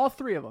 and all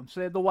three of them.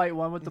 So they had the white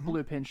one with the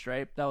blue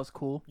pinstripe. That was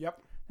cool. Yep.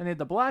 And they had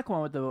the black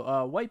one with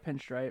the white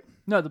pinstripe.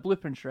 No, the blue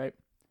pinstripe.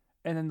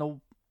 And then the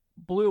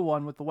blue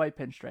one with the white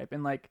pinstripe.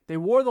 And like they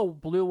wore the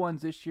blue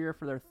ones this year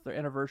for their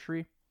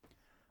anniversary.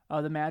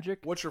 The Magic.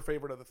 What's your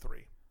favorite of the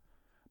three?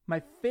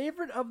 My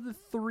favorite of the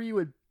three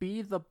would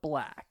be the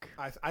black.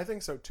 I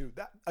think so too.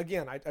 That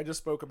again, I just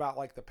spoke about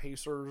like the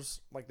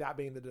Pacers, like that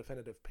being the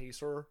definitive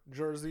Pacer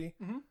jersey.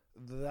 Mm-hmm.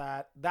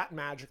 That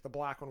Magic, the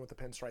black one with the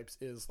pinstripes,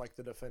 is like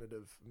the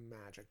definitive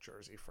Magic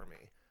jersey for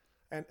me.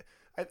 And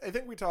I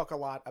think we talk a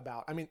lot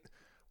about. I mean,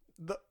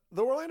 the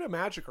Orlando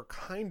Magic are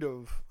kind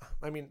of.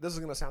 I mean, this is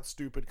going to sound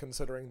stupid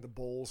considering the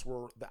Bulls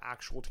were the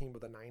actual team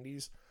of the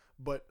 '90s,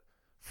 but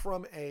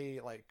from a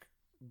like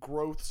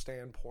growth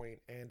standpoint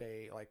and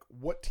a like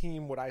what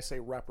team would I say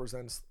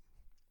represents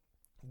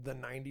the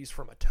 90s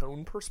from a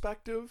tone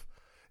perspective,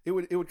 it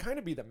would kind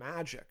of be the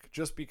Magic,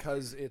 just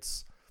because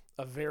it's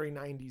a very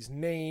 90s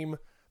name.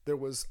 There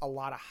was a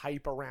lot of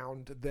hype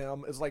around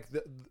them. It's like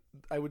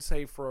I would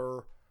say,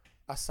 for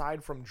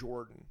aside from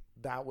Jordan,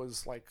 that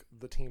was like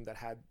the team that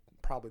had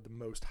probably the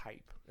most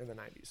hype in the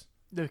 90s.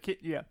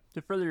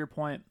 To further your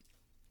point,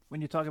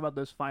 when you talk about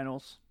those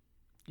finals,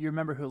 you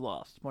remember who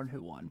lost more than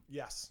who won.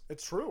 Yes,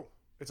 it's true.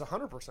 It's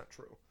 100%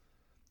 true.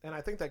 And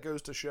I think that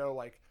goes to show,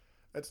 like,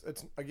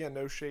 it's again,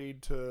 no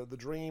shade to the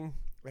Dream,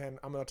 and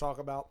I'm going to talk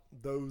about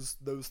those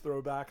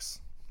throwbacks,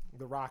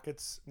 the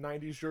Rockets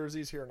 90s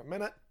jerseys here in a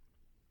minute.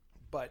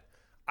 But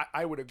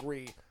I would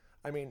agree.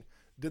 I mean,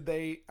 did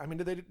they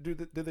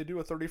do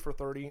a 30 for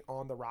 30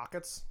 on the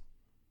Rockets?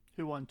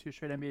 Who won 2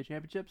 straight NBA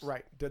championships?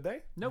 Right. Did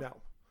they? Nope. No.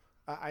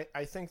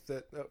 I think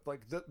that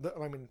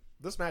I mean,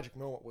 this Magic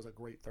moment was a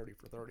great 30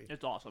 for 30.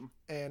 It's awesome.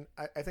 And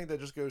I think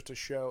that just goes to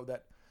show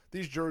that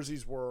these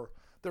jerseys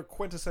they're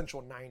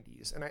quintessential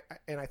 90s,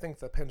 and I think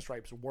the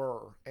pinstripes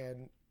were,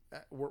 and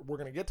we're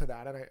going to get to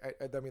that.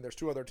 And I mean, there's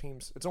two other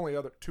teams. It's only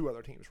two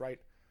other teams, right?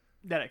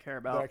 That I care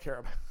about.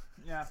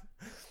 Yeah.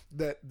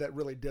 that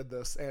really did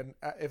this. And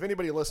if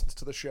anybody listens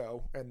to the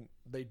show, and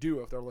they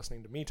do if they're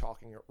listening to me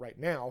talking right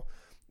now,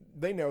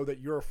 they know that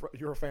you're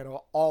a fan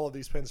of all of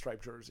these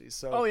pinstripe jerseys.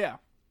 So oh yeah,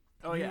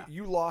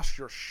 you lost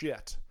your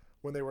shit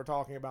when they were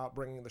talking about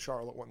bringing the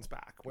Charlotte ones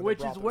back,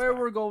 which is where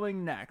we're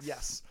going next.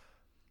 Yes.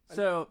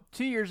 So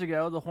 2 years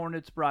ago, the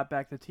Hornets brought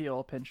back the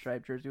teal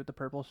pinstripe jersey with the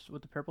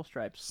purple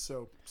stripes.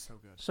 So good.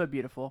 So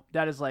beautiful.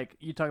 That is like,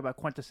 you talk about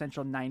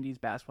quintessential 90s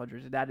basketball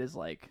jersey. That is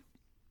like,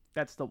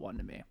 that's the one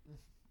to me.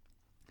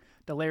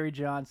 The Larry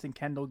Johnson,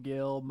 Kendall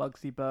Gill,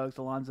 Muggsy Bogues,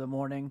 Alonzo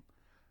Mourning,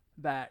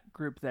 that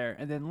group there.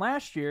 And then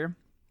last year,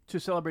 to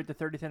celebrate the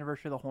 30th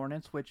anniversary of the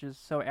Hornets, which is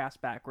so ass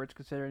backwards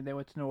considering they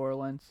went to New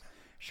Orleans.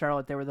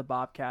 Charlotte, they were the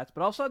Bobcats.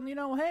 But all of a sudden,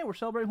 hey, we're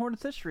celebrating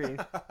Hornets history.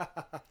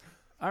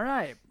 All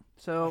right.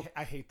 So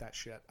I hate that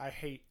shit. I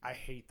hate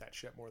that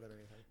shit more than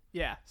anything.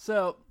 Yeah.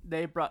 So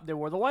they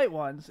wore the white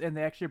ones, and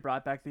they actually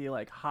brought back the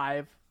like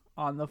hive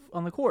on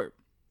the court.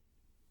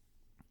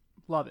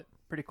 Love it.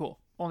 Pretty cool.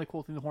 Only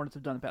cool thing the Hornets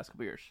have done the past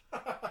couple years.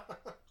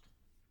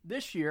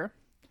 This year,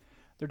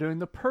 they're doing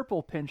the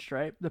purple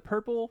pinstripe, the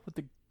purple with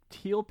the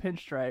teal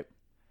pinstripe,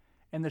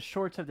 and the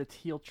shorts have the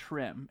teal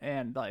trim,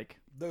 and like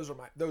those are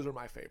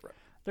my favorite.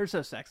 They're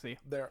so sexy.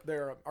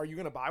 They're. Are you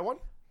gonna buy one?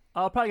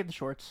 I'll probably get the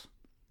shorts.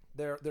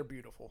 They're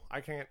beautiful.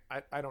 I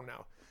don't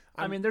know.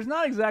 I mean, there's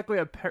not exactly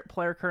a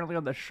player currently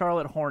on the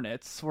Charlotte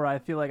Hornets where I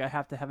feel like I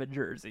have to have a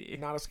jersey.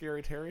 Not a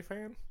Scary Terry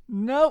fan?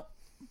 Nope.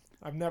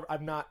 I've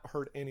not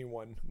heard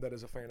anyone that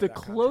is a fan of the that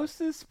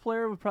closest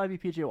player would probably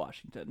be PJ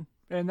Washington.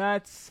 And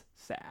that's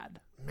sad.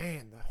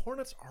 Man, the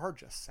Hornets are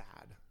just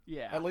sad.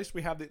 Yeah. At least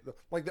we have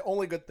the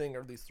only good thing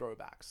are these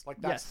throwbacks. Like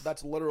Yes.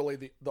 that's literally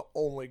the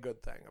only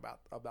good thing about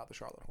the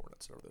Charlotte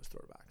Hornets are those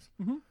throwbacks.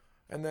 Mm-hmm.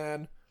 And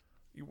then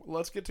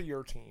let's get to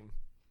your team,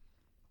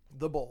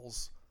 the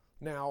Bulls.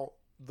 Now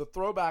the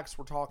throwbacks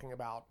we're talking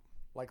about,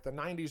 like the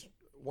 '90s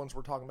ones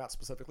we're talking about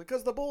specifically,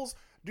 because the Bulls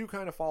do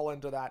kind of fall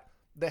into that.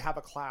 They have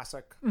a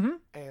classic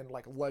and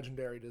like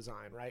legendary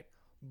design, right?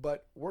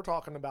 But we're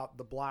talking about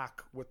the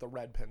black with the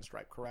red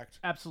pinstripe, correct?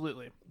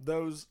 Absolutely.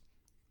 Those,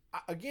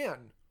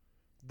 again,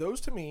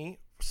 those to me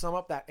sum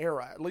up that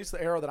era, at least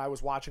the era that I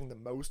was watching the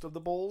most of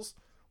the Bulls,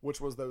 which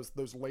was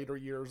those later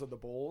years of the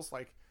Bulls.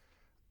 Like,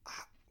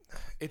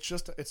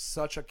 it's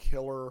such a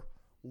killer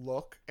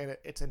look, and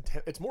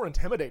it's more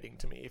intimidating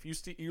to me. If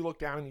you look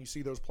down and you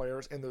see those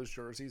players in those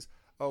jerseys,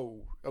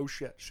 oh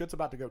shit's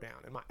about to go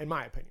down in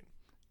my opinion.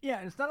 Yeah,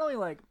 and it's not only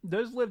like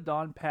those lived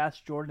on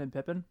past Jordan and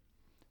Pippen.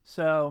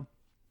 So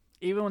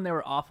even when they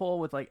were awful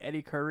with like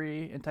Eddie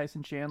Curry and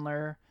Tyson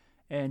Chandler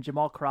and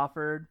Jamal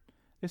Crawford,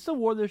 they still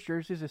wore those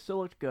jerseys. They still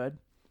looked good.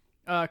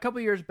 A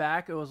couple years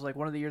back, it was like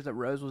one of the years that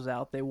Rose was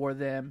out. They wore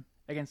them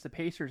against the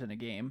Pacers in a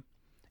game,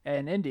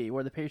 and Indy,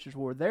 where the Pacers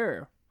wore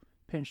their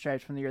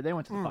pinstripes from the year they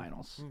went to the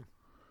finals.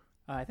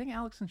 I think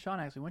Alex and Sean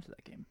actually went to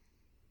that game.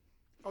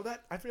 Oh,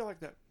 I feel like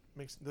that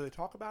makes. Do they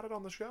talk about it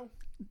on the show?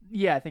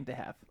 Yeah, I think they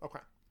have. Okay.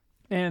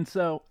 And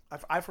so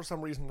I for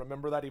some reason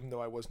remember that, even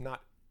though I was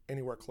not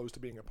anywhere close to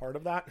being a part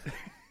of that.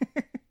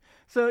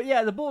 So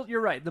yeah, the Bulls. You're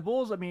right. The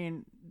Bulls. I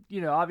mean,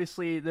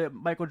 obviously the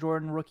Michael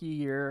Jordan rookie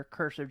year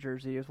cursive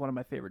jersey is one of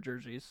my favorite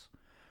jerseys,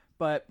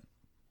 but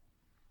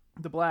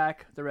the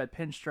black, the red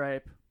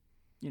pinstripe,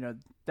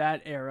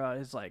 that era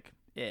is like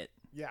it.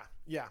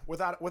 Yeah,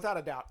 without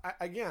a doubt.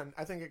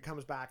 I think it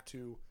comes back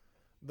to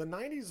the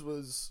 '90s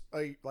was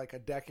a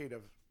decade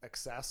of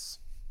excess,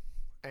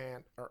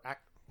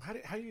 how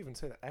do you even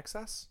say that?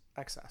 Excess.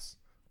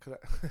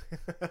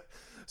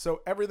 So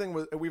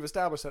we've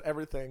established that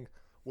everything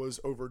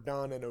was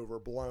overdone and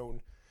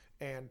overblown,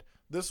 and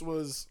this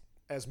was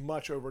as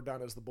much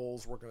overdone as the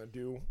Bulls were going to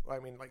do. I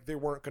mean, like, they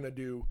weren't going to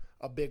do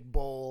a big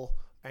bull,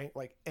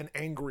 like an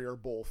angrier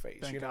bull face.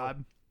 Thank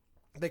God.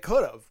 They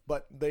could have,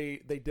 but they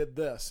did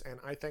this, and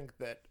I think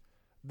that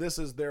this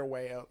is their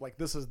way of, like,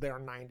 this is their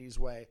 '90s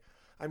way.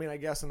 I mean, I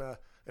guess in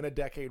a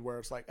decade where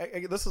it's like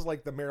this is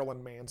like the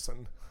Marilyn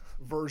Manson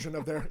version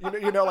of their,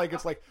 like,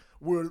 it's like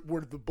we're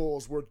the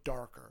Bulls, we're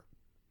darker.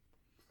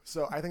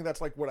 So I think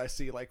that's like what I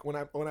see. Like when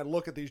I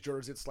look at these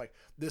jerseys, it's like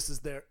this is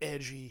the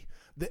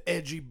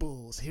edgy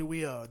Bulls. Here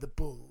we are, the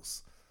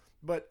Bulls.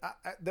 But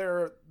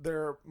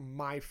they're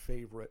my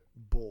favorite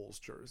Bulls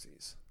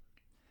jerseys.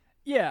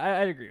 Yeah,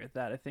 I'd agree with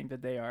that. I think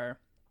that they are,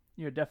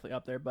 definitely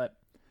up there. But,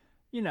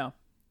 I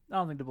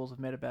don't think the Bulls have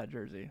made a bad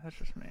jersey. That's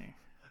just me.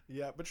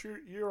 Yeah, but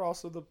you're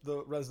also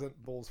the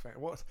resident Bulls fan.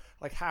 Well,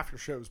 like half your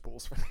show's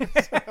Bulls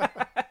fans.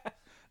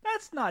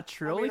 That's not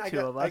true. Only two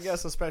of us. I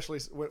guess especially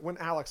when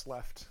Alex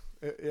left,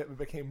 it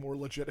became more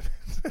legitimate.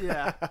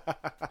 Yeah.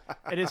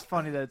 It is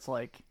funny that it's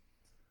like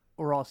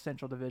we're all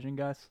Central Division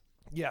guys.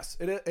 Yes,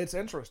 it's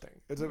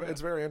interesting.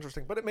 It's very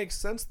interesting, but it makes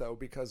sense though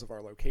because of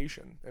our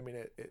location. I mean,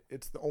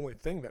 it's the only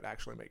thing that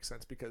actually makes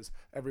sense because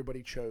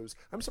everybody chose.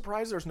 I'm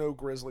surprised there's no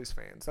Grizzlies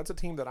fans. That's a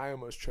team that I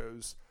almost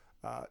chose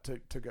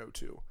to go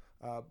to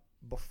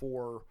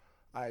before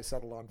I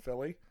settled on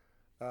Philly.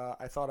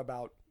 I thought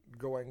about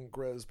going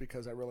Grizz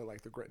because I really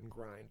like the grit and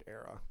grind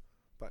era.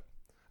 But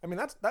I mean,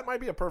 that might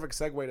be a perfect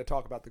segue to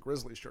talk about the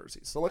Grizzlies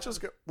jerseys. So let's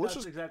just go.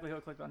 That's exactly who I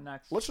clicked on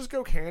next. Let's just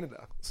go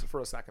Canada for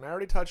a second. I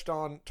already touched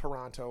on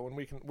Toronto,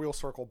 and we'll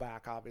circle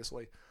back,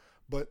 obviously.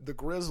 But the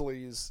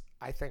Grizzlies,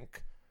 I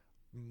think,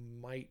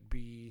 might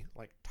be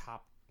like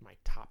my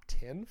top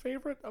 10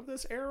 favorite of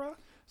this era.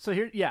 So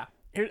here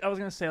I was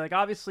gonna say, like,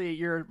 obviously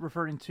you're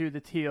referring to the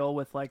teal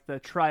with like the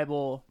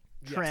tribal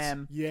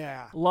trim. Yes.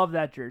 Yeah. Love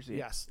that jersey.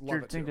 Yes, love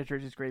it I think too. that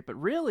jersey's great, but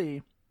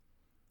really,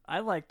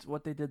 I liked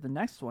what they did the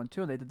next one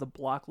too. They did the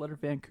block letter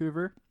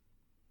Vancouver.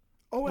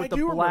 Oh, with I the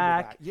do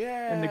black remember that.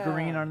 Yeah. and the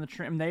green on the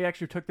trim. They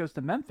actually took those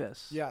to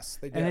Memphis. Yes,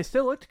 they did. And they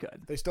still looked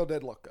good. They still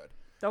did look good.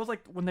 That was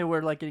like when they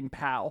were like getting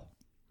POW.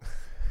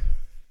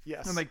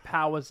 Yes. And like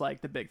POW was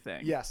like the big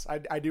thing. Yes,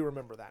 I do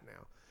remember that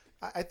now.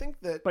 I think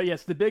that. But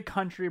yes, the big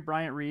country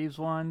Bryant Reeves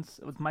ones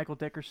with Michael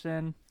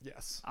Dickerson.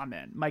 Yes. I'm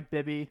in. Mike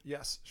Bibby.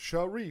 Yes.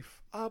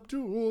 Sharif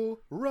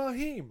Abdul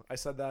Rahim. I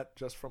said that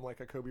just from like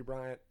a Kobe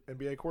Bryant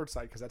NBA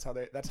courtside because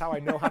that's how I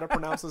know how to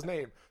pronounce his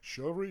name.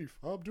 Sharif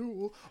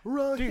Abdul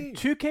Rahim.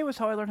 Dude, 2K was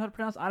how I learned how to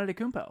pronounce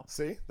Antetokounmpo.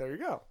 See, there you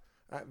go.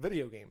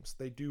 Video games,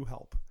 they do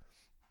help.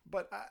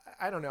 But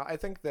I don't know. I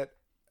think that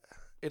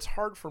it's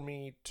hard for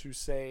me to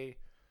say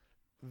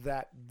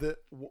that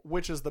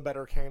which is the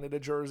better Canada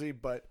jersey,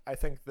 but I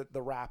think that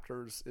the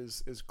Raptors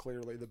is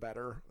clearly the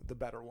better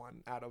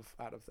one out of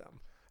them.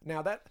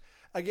 Now that,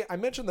 again, I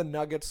mentioned the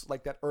Nuggets,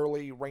 like that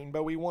early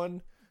rainbowy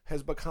one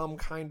has become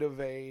kind of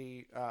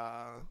a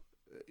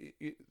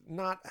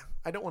not,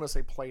 I don't want to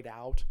say played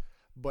out,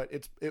 but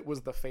it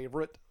was the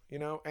favorite,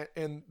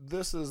 and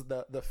this is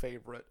the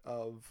favorite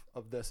of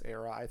this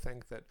era. I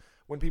think that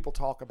when people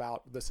talk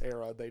about this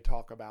era, they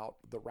talk about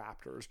the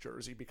Raptors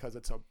jersey because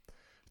it's a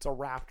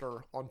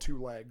raptor on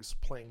two legs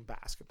playing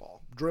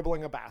basketball,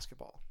 dribbling a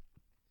basketball.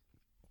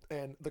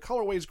 And the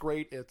colorway is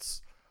great.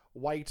 It's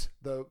white.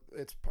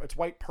 It's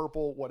white,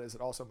 purple. What is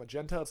it? Also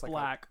magenta. It's like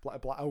black.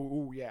 Black.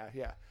 Oh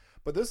yeah.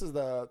 But this is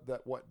the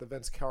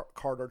Vince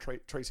Carter,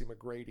 Tracy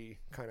McGrady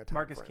kind of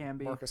Marcus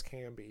Camby. Marcus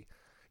Camby.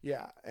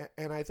 Yeah,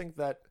 and I think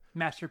that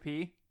Master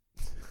P.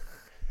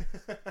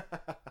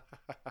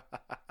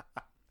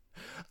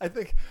 I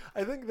think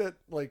that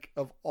like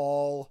of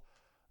all,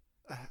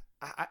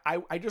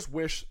 I just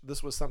wish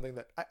this was something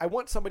that I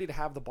want somebody to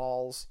have the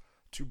balls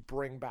to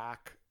bring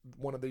back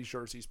one of these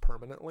jerseys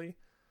permanently,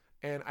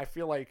 and I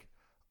feel like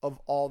of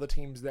all the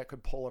teams that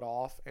could pull it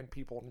off and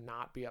people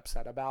not be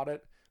upset about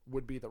it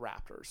would be the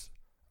Raptors.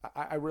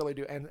 I really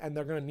do, and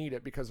they're going to need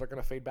it because they're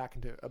going to fade back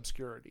into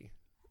obscurity.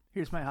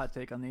 Here's my hot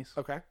take on these.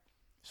 Okay.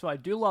 So I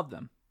do love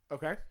them.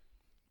 Okay.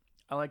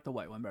 I like the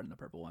white one better than the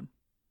purple one.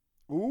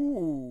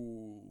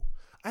 Ooh,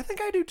 I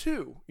think I do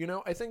too.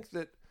 I think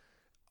that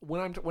when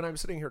I'm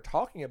sitting here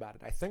talking about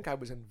it, I think I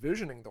was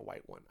envisioning the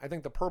white one. I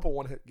think the purple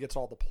one gets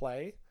all the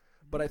play,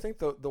 but I think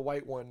the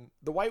white one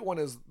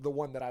is the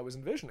one that I was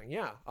envisioning.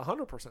 Yeah,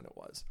 100% it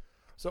was.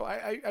 So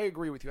I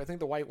agree with you. I think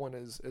the white one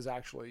is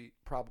actually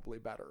probably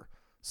better.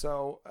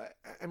 So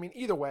I mean,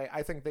 either way,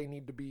 I think they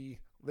need to be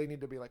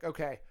like,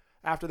 okay,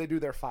 after they do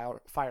their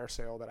fire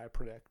sale that I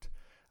predict,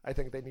 I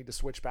think they need to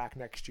switch back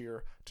next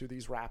year to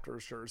these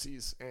Raptors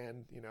jerseys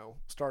and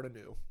start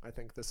anew. I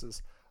think this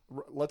is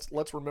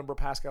let's remember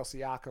Pascal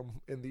Siakam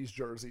in these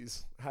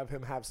jerseys. Have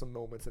him have some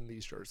moments in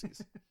these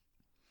jerseys.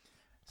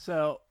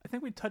 So I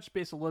think we touched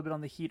base a little bit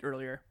on the Heat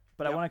earlier,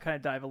 but I want to kind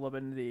of dive a little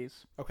bit into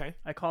these. Okay.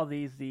 I call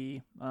these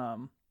the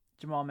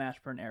Jamal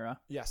Mashburn era.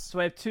 Yes.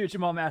 So I have 2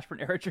 Jamal Mashburn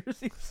era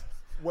jerseys.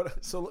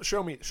 What? So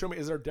show me.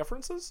 Is there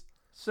differences?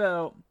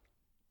 So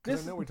I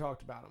know we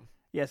talked about them.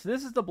 Yeah, so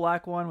this is the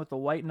black one with the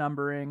white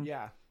numbering.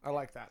 Yeah, I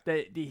like that.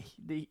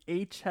 The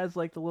H has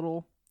like the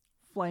little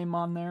flame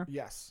on there.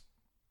 Yes.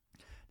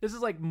 This is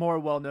like more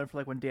well known for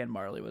like when Dan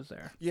Marley was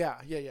there. Yeah.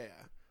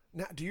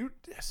 Now, do you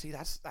see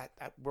that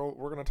we're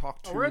going to talk?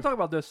 We're going to talk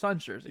about those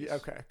Suns jerseys. Yeah,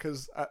 okay,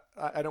 because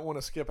I don't want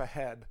to skip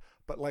ahead,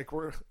 but like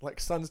we're like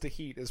Suns to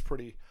Heat is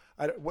pretty.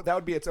 That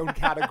would be its own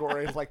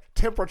category, like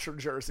temperature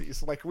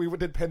jerseys. Like we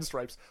did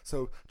pinstripes,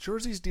 so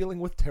jerseys dealing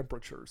with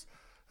temperatures,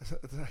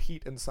 the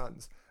Heat and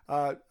Suns.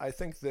 I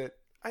think that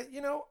I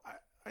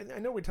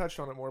know we touched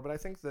on it more, but I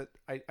think that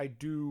I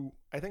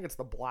think it's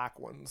the black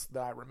ones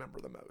that I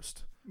remember the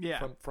most.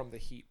 Yeah. From the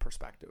Heat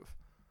perspective.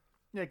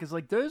 Yeah, because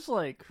like those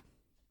like,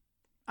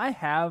 I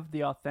have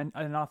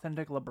an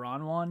authentic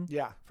LeBron one.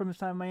 Yeah. From his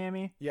time in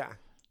Miami. Yeah.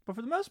 But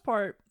for the most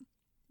part,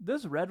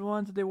 those red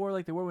ones that they wore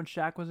when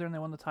Shaq was there and they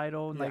won the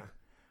title, and like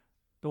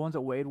the ones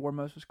that Wade wore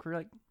most of his career,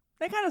 like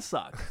they kind of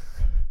suck.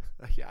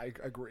 Yeah, I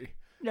agree.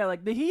 Yeah,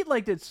 like the Heat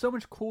like did so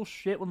much cool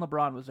shit when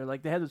LeBron was there.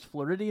 Like they had those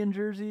Floridian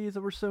jerseys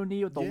that were so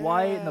neat with the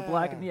white and the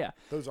black, and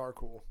those are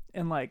cool.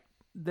 And like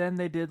then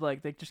they did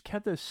like they just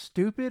kept those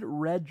stupid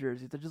red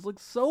jerseys that just looked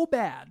so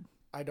bad.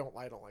 I don't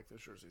like those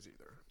jerseys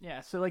either.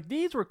 Yeah, so like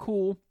these were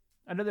cool.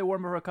 I know they wore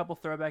them for a couple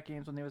throwback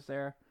games when they was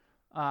there.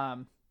 I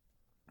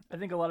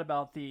think a lot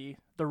about the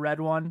red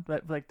one,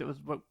 but like that was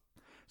what.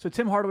 So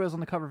Tim Hardaway was on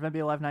the cover of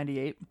NBA Live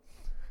 '98.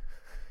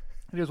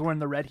 He was wearing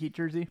the red Heat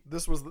jersey.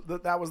 This was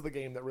that was the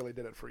game that really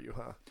did it for you,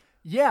 huh?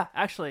 Yeah,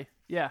 actually,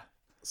 yeah.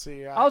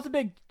 See, I was a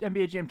big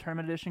NBA Jam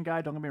Tournament Edition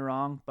guy. Don't get me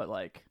wrong, but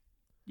like,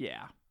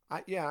 yeah. I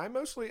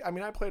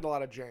played a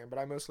lot of Jam, but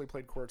I mostly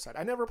played courtside.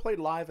 I never played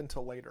live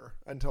until later,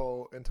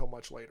 until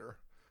much later,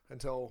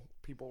 until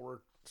people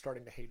were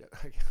starting to hate it,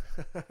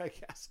 I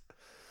guess.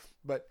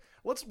 But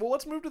let's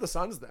move to the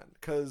Suns then,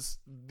 because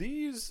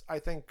these I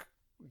think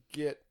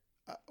get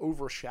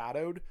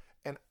overshadowed,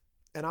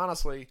 and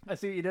honestly, I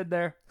see what you did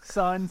there.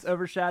 Suns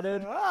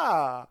overshadowed.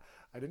 I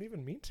didn't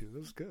even mean to. That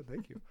was good.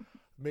 Thank you,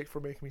 for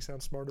making me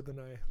sound smarter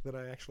than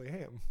I actually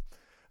am.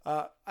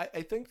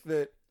 I think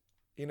that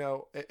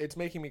it's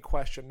making me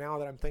question now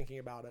that I'm thinking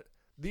about it.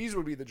 These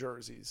would be the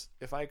jerseys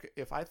if I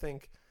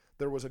think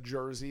there was a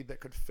jersey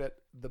that could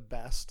fit the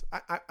best.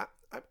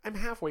 I'm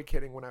halfway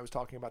kidding when I was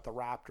talking about the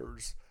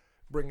Raptors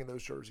bringing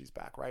those jerseys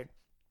back, right?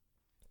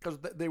 Because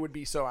they would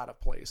be so out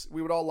of place.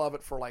 We would all love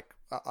it for like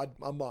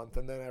a month,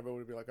 and then everyone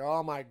would be like,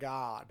 "Oh my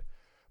god!"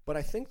 But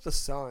I think the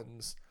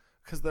Suns,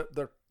 because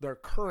their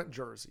current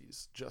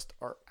jerseys just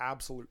are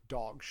absolute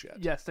dog shit.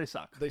 Yes, they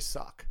suck. They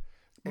suck.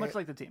 Much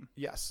like the team.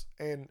 Yes,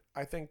 and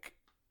I think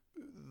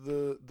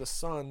the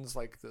Suns,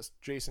 like this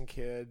Jason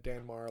Kidd,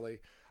 Dan Marley,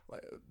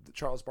 like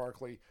Charles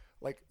Barkley,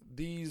 like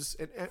these.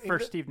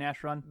 First Steve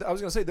Nash run. I was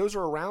gonna say those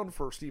are around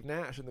for Steve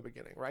Nash in the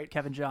beginning, right?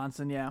 Kevin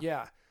Johnson, yeah.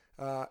 Yeah.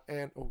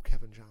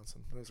 Kevin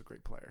Johnson, that was a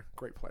great player.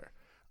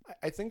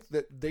 I think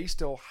that they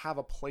still have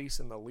a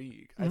place in the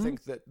league. Mm-hmm. I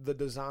think that the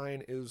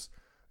design is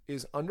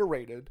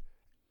underrated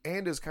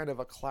and is kind of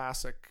a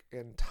classic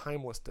and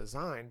timeless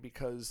design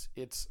because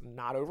it's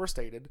not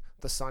overstated.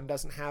 The sun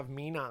doesn't have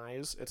mean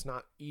eyes. It's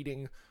not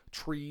eating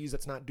trees.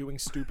 It's not doing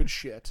stupid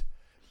shit.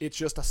 It's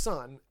just a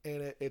sun,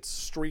 and it's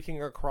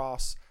streaking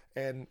across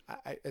And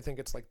I think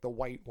it's like the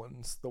white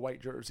ones, the white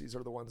jerseys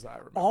are the ones that I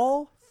remember.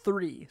 All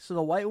three. So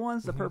the white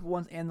ones, the purple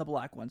ones, and the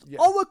black ones. Yeah.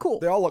 All look cool.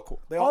 They all look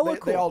cool. They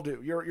all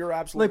do. You're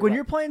absolutely Like when right.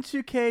 you're playing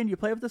 2K and you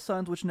play with the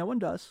Suns, which no one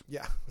does.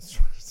 Yeah,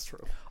 it's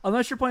true.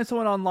 Unless you're playing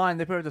someone online,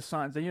 they play with the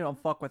Suns, and you don't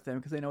fuck with them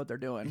because they know what they're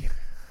doing.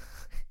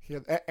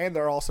 Yeah, and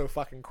they're also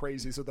fucking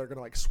crazy, so they're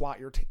gonna like SWAT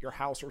your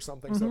house or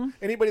something. Mm-hmm. So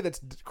anybody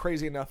that's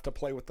crazy enough to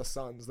play with the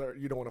Suns,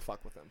 you don't want to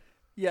fuck with them.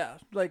 Yeah,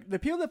 like the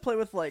people that play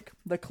with like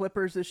the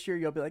Clippers this year,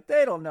 you'll be like,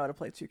 they don't know how to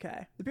play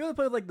 2K. The people that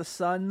play with like the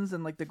Suns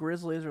and like the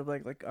Grizzlies are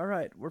like, all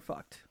right, we're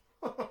fucked.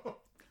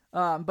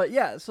 But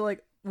yeah, so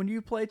like when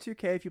you play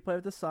 2K, if you play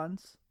with the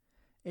Suns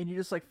and you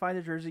just like find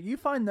a jersey, you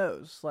find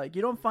those. Like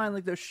you don't find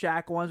like those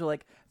Shaq ones or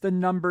like the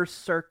numbers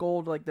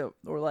circled,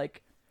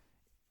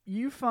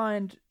 you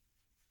find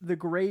the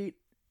great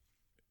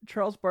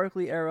Charles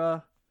Barkley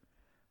era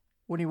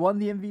when he won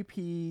the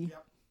MVP.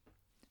 Yep.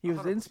 He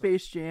was in 100%.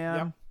 Space Jam.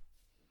 Yep.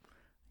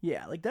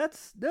 Yeah, like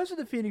those are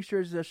the Phoenix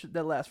jerseys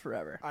that last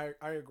forever.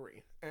 I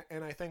agree,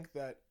 and I think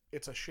that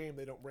it's a shame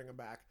they don't bring them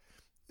back.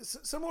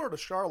 Similar to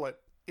Charlotte,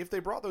 if they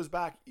brought those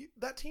back,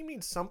 that team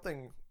needs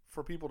something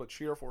for people to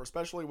cheer for,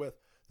 especially with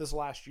this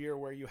last year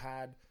where you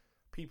had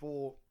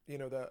people,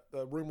 the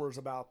rumors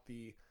about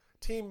the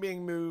team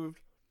being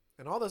moved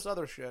and all this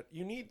other shit.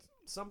 You need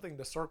something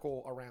to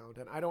circle around,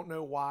 and I don't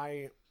know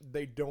why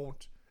they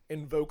don't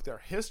invoke their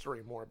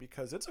history more,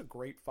 because it's a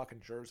great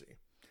fucking jersey.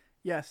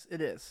 Yes,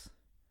 it is.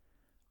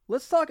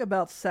 Let's talk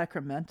about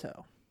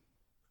Sacramento.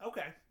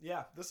 Okay,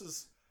 yeah, this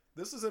is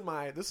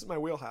my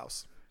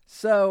wheelhouse.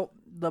 So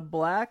the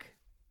black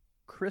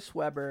Chris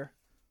Webber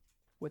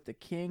with the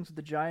Kings with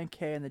the giant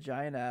K and the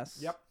giant S.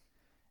 Yep.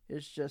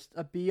 Is just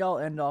a be all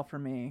end all for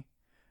me.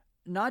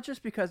 Not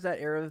just because that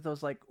era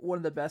was like one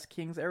of the best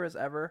Kings eras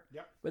ever.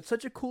 Yep. But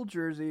such a cool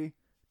jersey.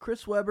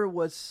 Chris Webber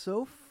was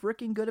so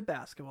freaking good at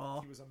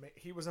basketball.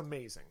 He was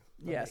amazing.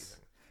 Yes.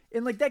 Amazing.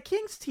 And like that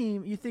Kings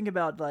team, you think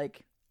about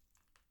like,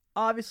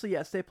 obviously,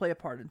 yes, they play a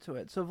part into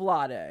it. So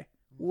Vlade,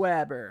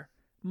 Weber,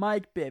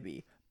 Mike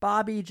Bibby,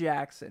 Bobby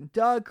Jackson,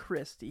 Doug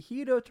Christie,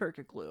 Hito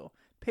Turkoglu,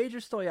 Peja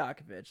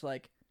Stojakovic,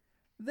 like,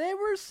 they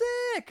were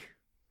sick.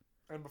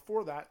 And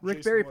before that, Rick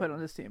Jason Barry Wood. played on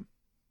this team.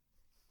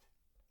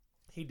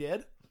 He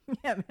did?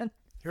 Yeah, man.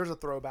 Here's a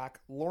throwback.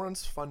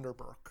 Lawrence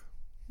Funderburk.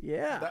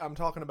 Yeah. I'm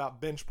talking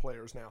about bench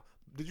players now.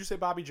 Did you say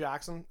Bobby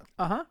Jackson?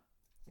 Uh-huh.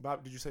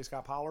 Did you say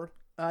Scott Pollard?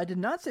 I did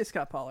not say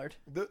Scott Pollard.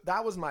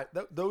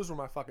 Those were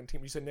my fucking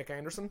team. You said Nick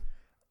Anderson?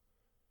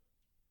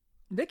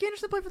 Nick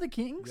Anderson played for the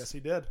Kings? Yes, he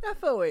did.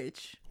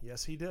 FOH.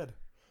 Yes, he did.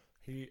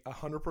 He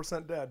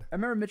 100% dead. I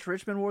remember Mitch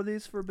Richmond wore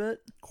these for a bit.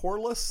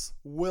 Corliss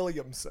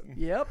Williamson.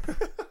 Yep.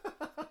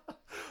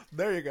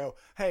 There you go.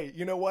 Hey,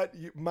 you know what?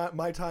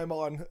 My time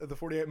on the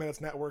 48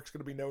 Minutes Network is going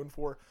to be known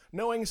for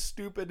knowing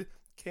stupid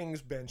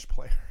Kings bench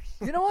players.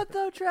 You know what,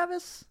 though,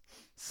 Travis?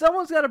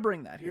 Someone's got to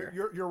bring that here.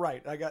 You're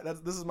right.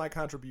 This is my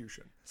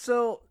contribution.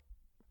 So,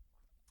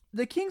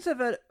 the Kings have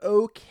had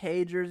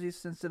okay jerseys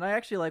since then. I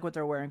actually like what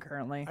they're wearing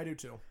currently. I do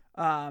too.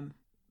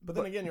 But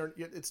then again,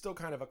 it's still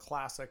kind of a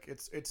classic.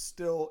 It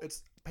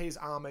pays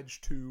homage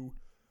to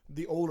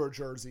the older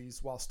jerseys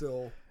while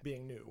still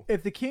being new.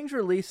 if the Kings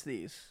released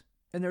these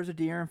and there's a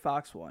De'Aaron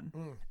Fox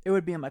one, it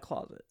would be in my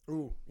closet.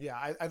 Ooh,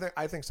 yeah,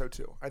 I think so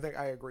too. I think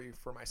I agree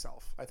for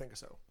myself. I think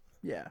so.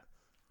 Yeah,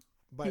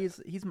 But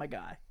he's my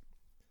guy.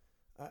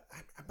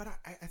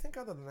 I think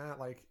other than that,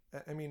 like,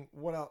 I mean,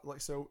 what else?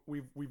 Like, so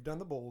we've done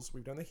the Bulls,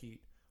 we've done the Heat,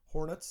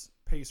 Hornets,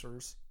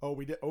 Pacers. Oh,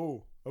 we did.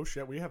 Oh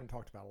shit, we haven't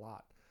talked about a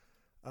lot.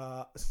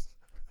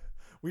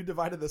 We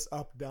divided this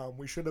up dumb.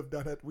 We should have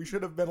done it. We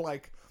should have been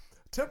like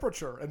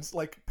temperature and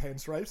like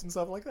pinstripes and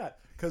stuff like that.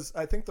 Because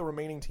I think the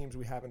remaining teams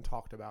we haven't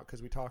talked about,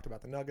 because we talked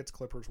about the Nuggets,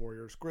 Clippers,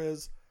 Warriors,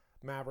 Grizz,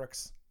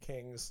 Mavericks,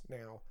 Kings.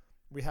 Now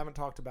we haven't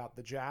talked about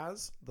the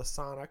Jazz, the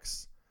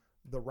Sonics,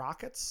 the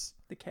Rockets,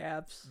 The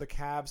Cavs. the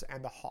Cavs,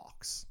 and the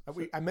Hawks.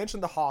 I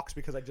mentioned the Hawks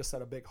because I just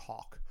said a big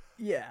hawk.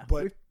 Yeah,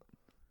 But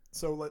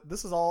so like,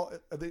 this is all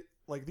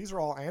these are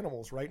all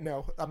animals, right?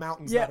 No, a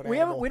mountain's yeah. not an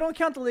animal. We don't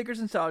count the Lakers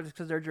and Celtics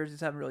because their jerseys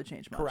haven't really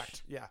changed much.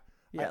 Correct. Yeah.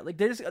 Yeah, like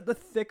they just got the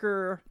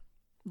thicker,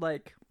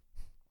 like,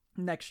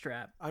 neck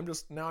strap. I'm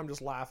just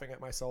laughing at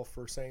myself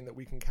for saying that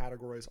we can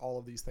categorize all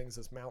of these things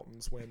as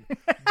mountains when,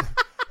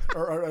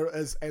 or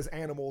as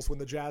animals, when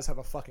the Jazz have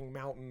a fucking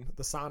mountain,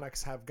 the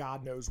Sonics have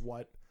God knows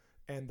what,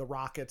 and the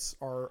Rockets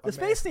are The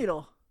Space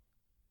Needle.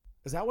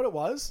 Is that what it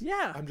was?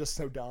 Yeah. I'm just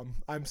so dumb.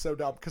 I'm so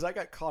dumb because I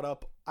got caught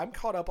up. I'm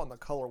caught up on the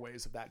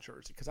colorways of that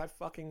jersey because I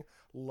fucking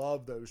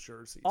love those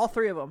jerseys. All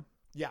three of them.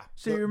 Yeah.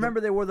 So you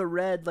remember they wore the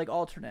red, like,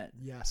 alternate.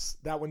 Yes,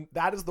 that one.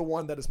 That is the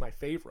one that is my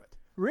favorite.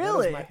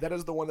 Really? That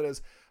is the one that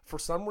is, for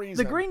some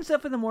reason. The green's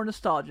definitely the more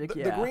nostalgic.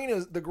 The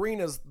green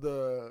is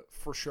the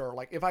for sure.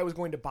 Like, if I was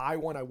going to buy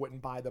one, I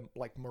wouldn't buy the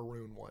like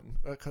maroon one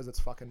because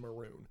it's fucking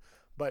maroon.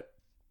 But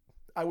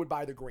I would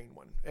buy the green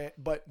one.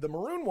 But the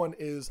maroon one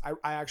is I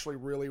actually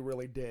really,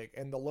 really dig,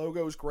 and the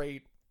logo's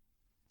great.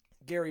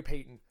 Gary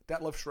Payton,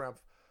 Detlef Schrempf,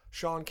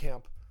 Sean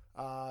Kemp,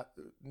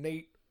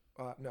 Nate.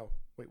 No,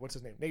 wait, what's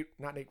his name?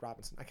 Not Nate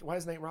Robinson. Why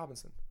is Nate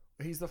Robinson?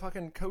 He's the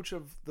fucking coach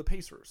of the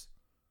Pacers.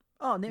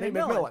 Oh, Nate Nate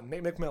McMillan.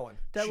 Nate McMillan.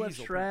 Detlef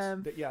Jeez,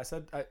 Schrempf. Yeah, I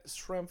said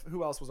Schrempf.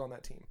 Who else was on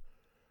that team?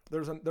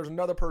 There's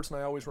another person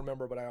I always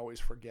remember, but I always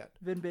forget.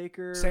 Vin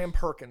Baker. Sam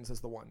Perkins is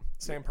the one.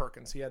 Sam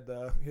Perkins. He had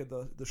the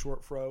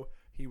short fro.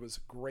 He was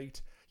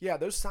great. Yeah,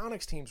 those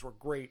Sonics teams were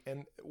great.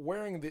 And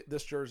wearing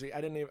this jersey,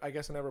 I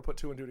guess I never put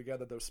two and two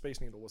together. The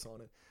Space Needle was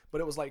on it,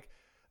 but it was like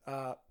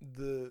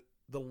the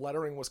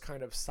lettering was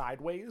kind of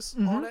sideways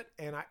on it,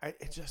 and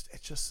it's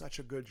just such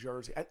a good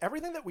jersey.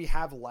 Everything that we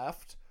have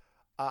left,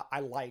 I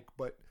like,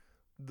 but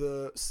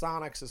the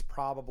Sonics is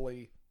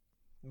probably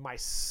my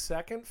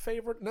second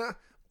favorite. Nah,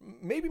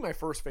 maybe my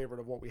first favorite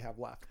of what we have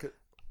left.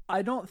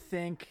 I don't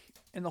think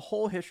in the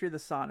whole history of the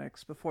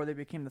Sonics before they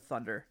became the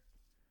Thunder,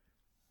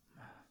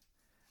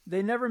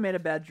 they never made a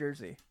bad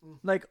jersey.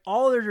 Like,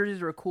 all their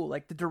jerseys were cool.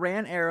 Like, the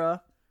Durant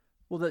era,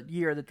 well, the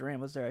year that Durant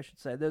was there, I should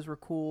say, those were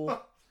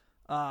cool.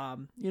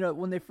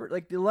 When they first,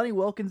 like, the Lenny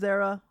Wilkins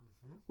era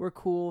were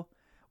cool,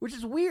 which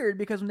is weird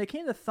because when they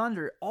came to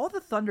Thunder, all the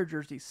Thunder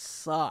jerseys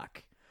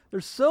suck. They're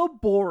so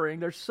boring.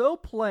 They're so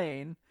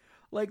plain.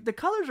 Like, the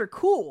colors are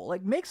cool.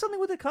 Like, make something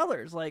with the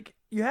colors. Like,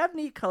 you have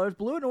neat colors.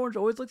 Blue and orange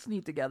always looks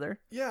neat together.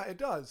 Yeah, it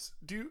does.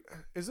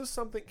 Is this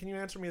something, can you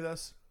answer me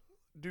this?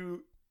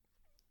 Do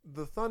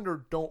the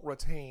Thunder don't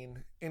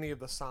retain any of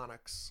the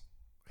Sonics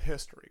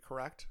history,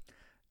 correct?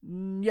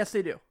 Yes,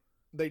 they do.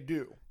 They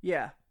do.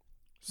 Yeah.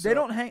 So, They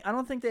don't hang. I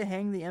don't think they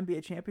hang the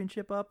NBA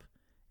championship up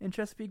in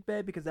Chesapeake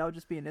Bay because that would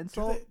just be an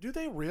insult. Do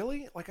they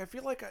really? Like, I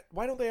feel like,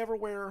 why don't they ever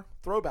wear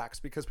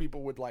throwbacks? Because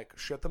people would, like,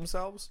 shit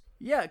themselves?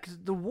 Yeah, because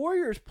the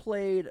Warriors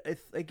played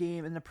a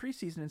game in the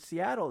preseason in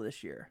Seattle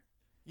this year.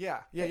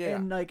 Yeah.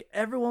 And, like,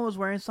 everyone was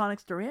wearing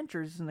Sonics Durant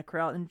jerseys in the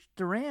crowd, and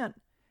Durant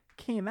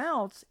came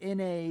out in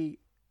a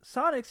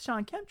Sonics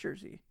Shawn Kemp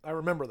jersey. I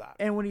remember that.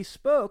 And when he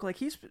spoke, like,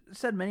 he's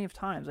said many of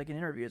times, like, in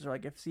interviews,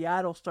 like, if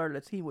Seattle started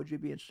a team, would you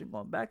be interested in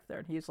going back there?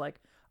 And he's like,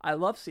 I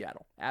love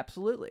Seattle.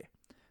 Absolutely.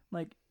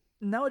 Like,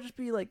 and that would just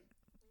be like...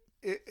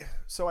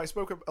 So I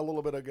spoke a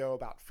little bit ago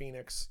about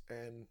Phoenix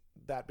and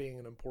that being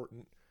an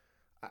important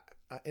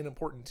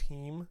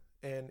team,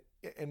 and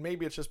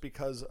maybe it's just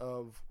because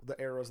of the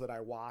eras that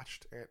I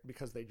watched, and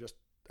because they just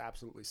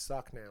absolutely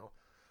suck now.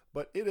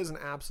 But it is an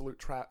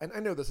absolute and I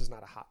know this is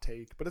not a hot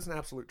take, but it's an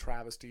absolute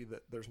travesty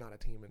that there's not a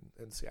team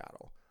in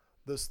Seattle.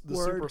 The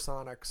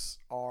Supersonics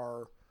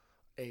are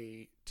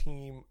a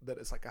team that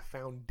is like a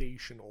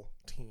foundational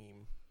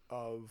team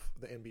of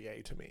the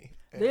NBA to me.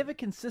 And they have a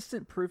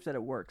consistent proof that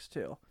it works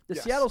too. The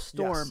Yes, Seattle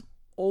Storm yes.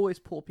 always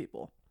pull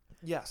people.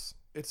 Yes,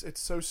 it's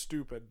so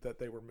stupid that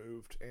they were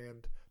moved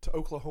and to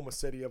Oklahoma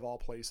City of all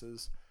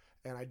places.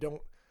 And I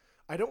don't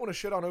want to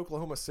shit on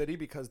Oklahoma City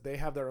because they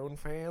have their own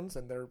fans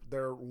and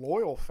they're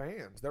loyal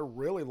fans. They're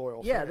really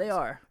loyal fans. Yeah, they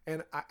are.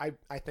 And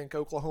I think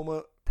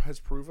Oklahoma has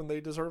proven they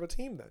deserve a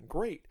team then.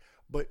 Great.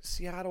 But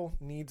Seattle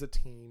needs a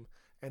team,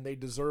 and they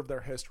deserve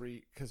their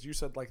history because you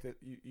said like that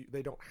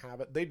they don't have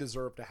it. They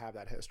deserve to have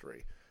that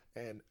history.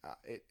 And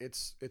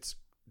it's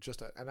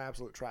just an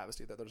absolute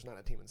travesty that there's not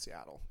a team in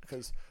Seattle,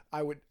 because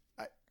I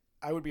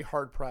would be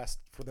hard pressed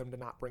for them to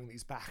not bring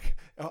these back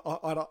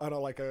on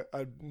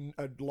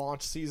a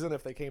launch season.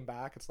 If they came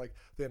back, it's like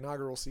the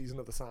inaugural season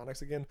of the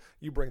Sonics again.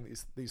 You bring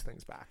these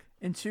things back.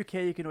 In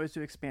 2K, you can always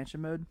do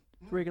expansion mode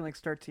where you can like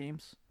start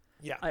teams.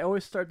 Yeah, I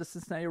always start the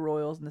Cincinnati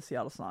Royals and the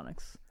Seattle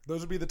Sonics.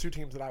 Those would be the two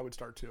teams that I would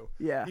start too.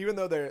 Yeah, even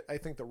though I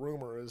think the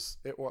rumor is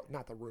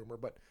not the rumor,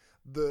 but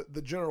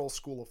the general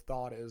school of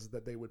thought is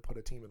that they would put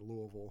a team in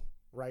Louisville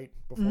right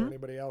before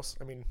anybody else.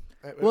 I mean,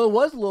 it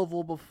was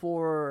Louisville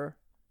before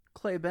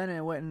Clay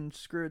Bennett went and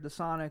screwed the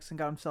Sonics and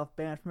got himself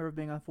banned from ever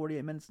being on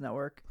 48 Minutes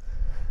Network.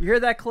 You hear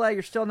that, Clay?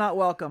 You're still not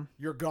welcome.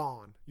 You're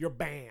gone. You're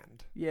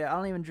banned. Yeah, I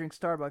don't even drink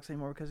Starbucks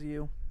anymore because of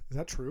you. Is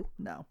that true?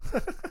 No.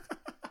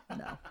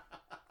 No.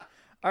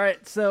 All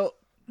right, so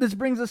this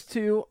brings us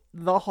to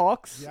the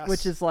Hawks, yes.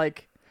 which is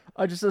like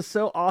just a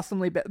so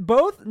awesomely bad.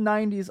 Both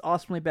 90s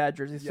awesomely bad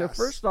jerseys. Yes.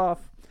 So first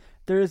off,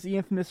 there's the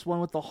infamous one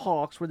with the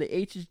Hawks where the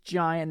H is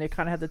giant. They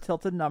kind of have the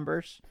tilted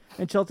numbers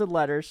and tilted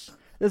letters.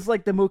 This is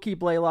like the Mookie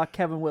Blaylock,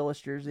 Kevin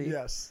Willis jersey.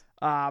 Yes.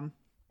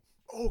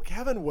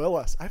 Kevin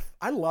Willis.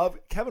 I love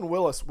Kevin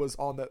Willis. Was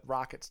on the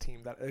Rockets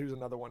team. He was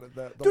another one of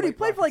the dude. He late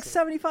played for like Rockets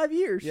 75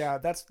 years. Yeah,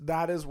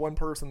 that is one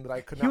person that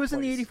I could not. He was place.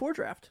 in the '84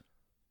 draft.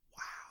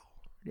 Wow.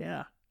 Yeah.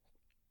 Wow.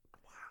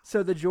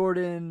 So the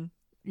Jordan,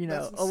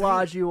 That's insane.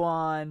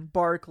 Olajuwon,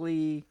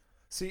 Barkley.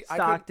 See,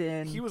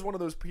 Stockton. He was one of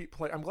those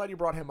people. I'm glad you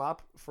brought him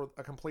up for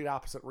a complete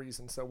opposite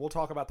reason. So we'll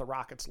talk about the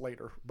Rockets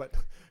later. But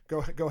go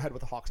ahead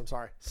with the Hawks. I'm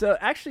sorry. So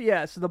actually,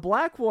 yeah. So the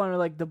black one, or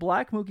like the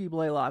black Mookie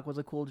Blaylock, was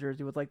a cool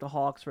jersey with like the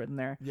Hawks written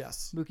there.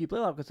 Yes. Mookie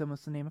Blaylock was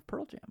almost the name of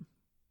Pearl Jam.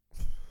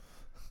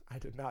 I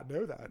did not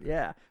know that.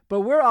 Yeah, but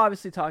we're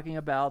obviously talking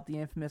about the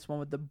infamous one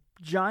with the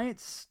giant,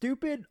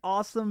 stupid,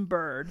 awesome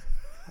bird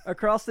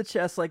across the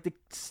chest, like the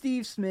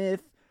Steve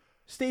Smith,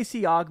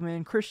 Stacey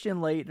Augmon,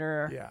 Christian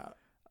Laettner. Yeah.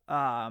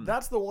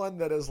 That's the one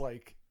that is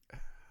like,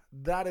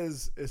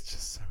 it's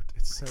just so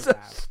so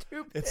bad.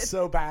 Stupid. It's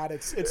so bad.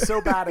 It's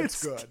so bad.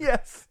 It's good.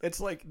 Yes. It's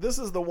like, this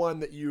is the one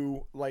that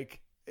you like.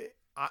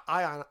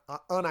 I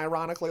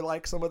unironically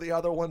like some of the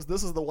other ones.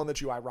 This is the one that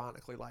you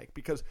ironically like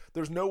because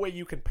there's no way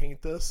you can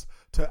paint this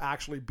to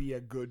actually be a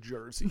good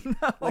jersey.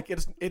 No. Like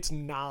it's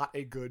not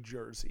a good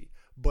jersey,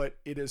 but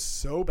it is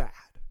so bad.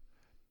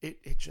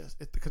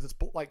 Because it's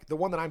like the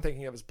one that I'm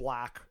thinking of is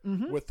black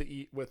with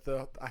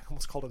the I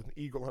almost called it an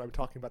eagle and I'm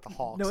talking about the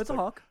Hawks. No, it's a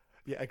hawk.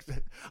 Yeah,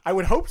 I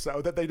would hope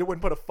so that they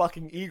wouldn't put a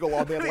fucking eagle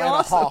on the That'd be Atlanta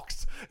awesome.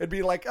 Hawks. It'd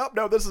be like, oh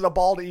no, this is a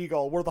bald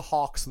eagle. We're the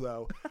Hawks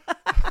though.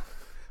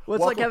 Well,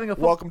 it's like having a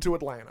welcome to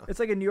Atlanta. It's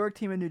like a New York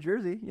team in New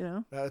Jersey, you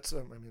know. That's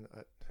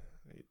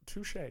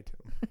touche, Tim.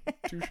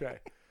 Touche.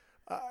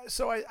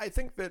 So I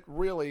think that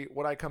really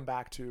what I come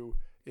back to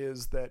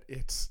is that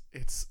it's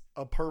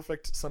a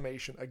perfect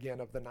summation again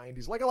of the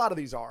 90s, like a lot of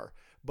these are.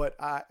 But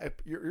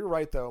you're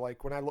right though.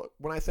 Like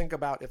when I think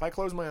about, if I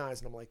close my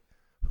eyes and I'm like,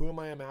 who am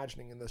I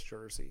imagining in this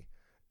jersey?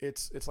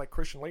 It's like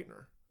Christian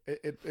Laettner.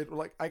 It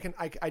like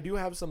I do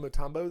have some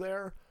Mutombo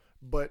there,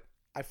 but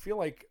I feel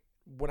like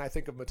when I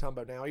think of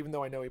Mutombo now, even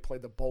though I know he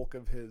played the bulk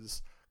of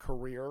his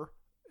career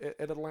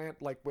at Atlanta,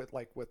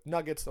 with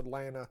Nuggets,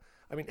 Atlanta.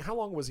 I mean, how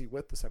long was he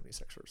with the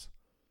 76ers?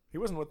 He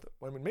wasn't with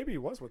maybe he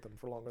was with them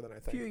for longer than I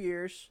think. A few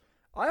years.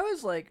 I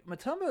always like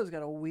Mutombo's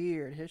got a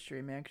weird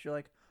history, man, because you're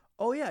like,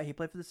 oh yeah, he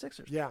played for the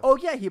Sixers. Yeah. Oh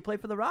yeah, he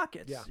played for the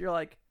Rockets. Yeah. You're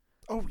like,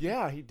 oh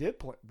yeah, he did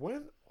play.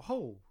 When?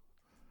 Oh,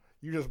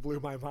 you just blew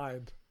my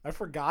mind. I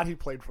forgot he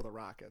played for the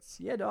Rockets.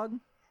 yeah, dog.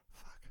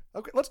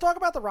 Okay, let's talk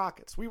about the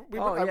Rockets. We've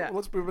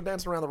been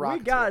dancing around the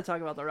Rockets. We gotta here.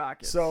 talk about the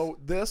Rockets. So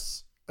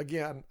this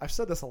again, I've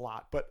said this a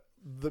lot, but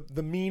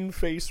the mean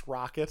face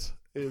Rocket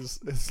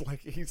is like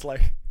he's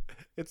like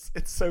it's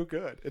so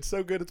good. It's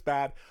so good. It's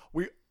bad.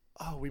 We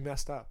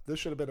messed up. This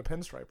should have been a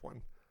pinstripe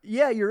one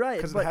yeah, you're right.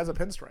 because it has a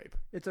pinstripe,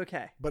 It's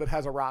okay. but it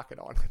has a rocket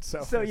on it.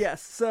 So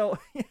yes. So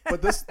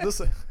But this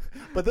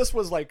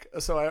was like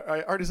so.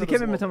 I already said this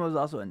Dikembe a little- Mutombo was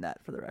also in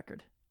that, for the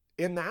record.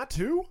 in that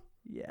too.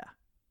 Yeah,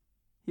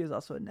 he was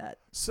also in that.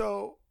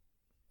 So,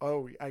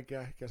 I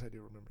guess I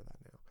do remember that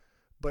now.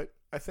 But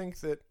I think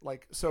that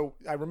so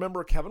I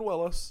remember Kevin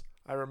Willis.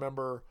 I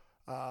remember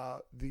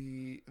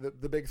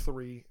the big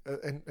three,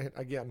 and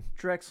again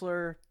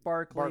Drexler,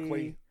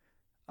 Barkley,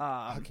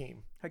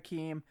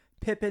 Hakeem.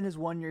 Pippen is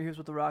 1 year he was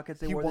with the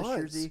Rockets. They He wore this was,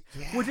 jersey,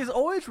 yeah. which is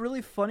always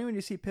really funny when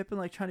you see Pippen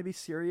like trying to be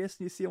serious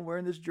and you see him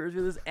wearing this jersey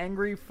with this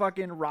angry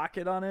fucking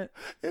rocket on it.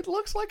 It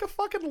looks like a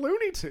fucking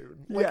Looney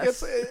Tune. Like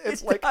Yes,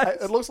 it's it like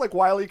does. it looks like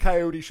Wile E.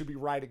 Coyote should be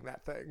riding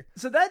that thing.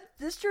 So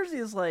this jersey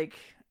is like,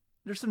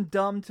 there's some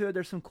dumb to it,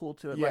 there's some cool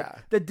to it. Yeah.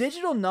 Like the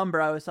digital number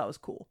I always thought was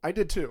cool. I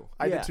did too.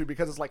 I Yeah. did too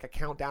because it's like a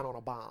countdown on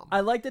a bomb. I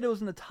liked that it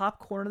was in the top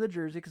corner of the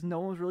jersey because no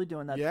one was really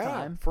doing that at the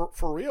time.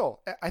 for real.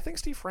 I think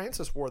Steve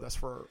Francis wore this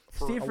for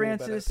Steve a little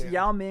Francis, bit at the end.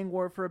 Yao Ming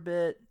wore it for a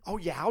bit. Oh,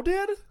 Yao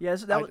did? Yeah,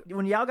 so that was,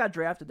 when Yao got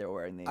drafted, they were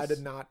wearing these. I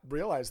did not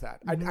realize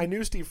that. Mm-hmm. I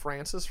knew Steve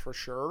Francis for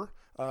sure,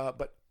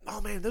 but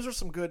oh man, those are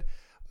some good.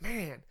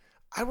 Man,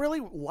 I really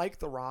like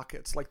the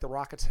Rockets, like the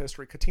Rockets'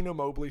 history. Coutinho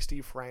Mobley,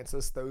 Steve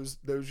Francis, those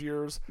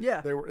years.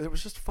 Yeah. it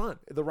was just fun.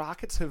 The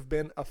Rockets have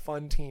been a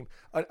fun team.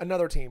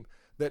 Another team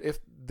that if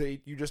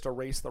you just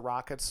erase the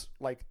Rockets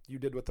like you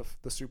did with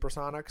the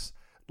Supersonics,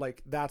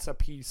 like that's a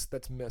piece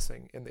that's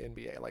missing in the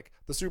NBA. Like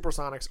the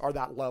Supersonics are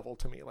that level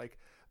to me. Like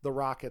the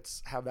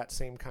Rockets have that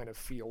same kind of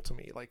feel to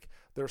me. Like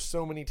there's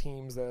so many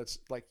teams that it's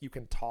like you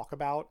can talk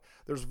about.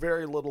 There's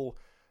very little.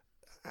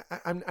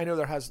 I know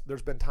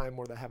there's been time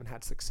where they haven't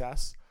had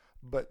success,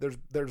 but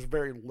there's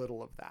very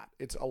little of that.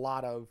 It's a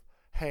lot of,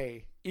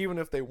 hey, even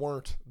if they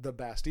weren't the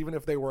best, even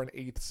if they were an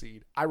 8th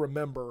seed, I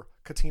remember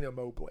Coutinho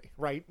Mobley,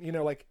 right? You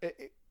know, like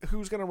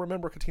who's going to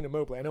remember Coutinho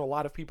Mobley? I know a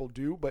lot of people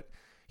do, but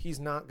he's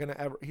not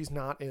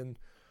in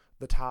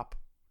the top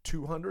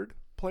 200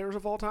 players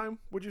of all time,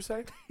 would you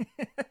say?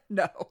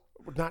 No,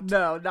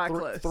 Not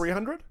close.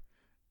 300?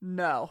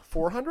 No,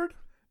 400?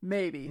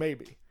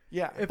 Maybe.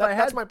 Yeah, had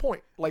that's my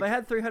point. Like if I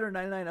had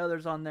 399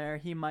 others on there,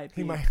 he might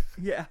be. He might.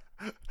 Yeah.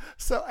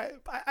 So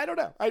I don't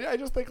know. I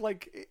just think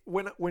like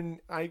when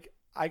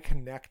I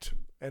connect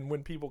and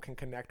when people can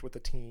connect with the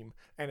team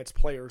and its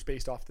players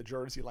based off the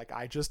jersey like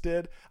I just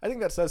did, I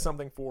think that says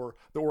something for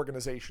the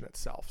organization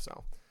itself.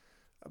 So,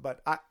 but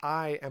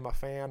I am a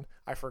fan.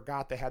 I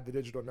forgot they had the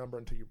digital number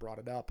until you brought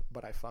it up,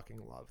 but I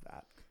fucking love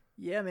that.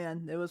 Yeah,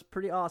 man, it was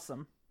pretty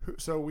awesome.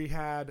 So we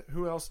had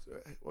who else?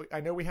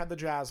 I know we had the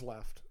Jazz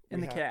left.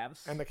 And the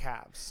Cavs. And the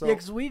Cavs. So, yeah,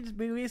 because we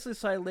basically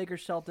saw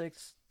Lakers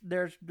Celtics.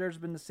 There's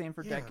been the same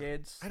for yeah,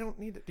 decades. I don't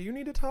need. Do you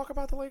need to talk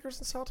about the Lakers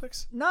and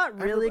Celtics? Not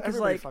really, because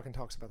everybody like fucking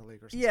talks about the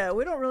Lakers. And yeah, Celtics.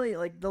 we don't really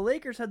like the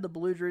Lakers had the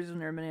blue jerseys when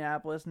they were in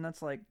Minneapolis, and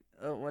that's like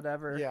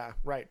whatever. Yeah,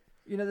 right.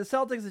 You know, the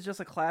Celtics is just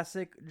a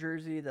classic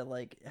jersey that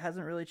like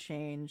hasn't really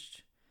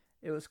changed.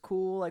 It was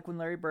cool like when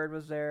Larry Bird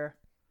was there.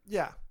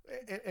 Yeah,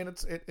 and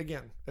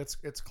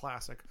it's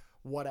classic.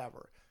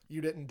 Whatever.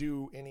 You didn't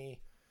do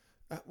any.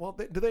 Well,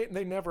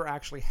 they never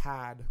actually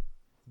had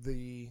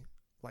the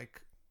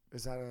like.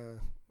 Is that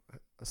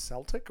a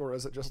Celtic or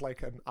is it just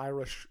like an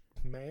Irish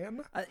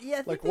man? Yeah,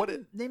 I think Like,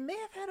 they may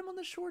have had him on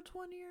the shorts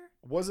 1 year.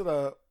 Was it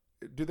a?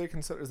 Do they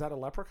consider? Is that a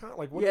leprechaun?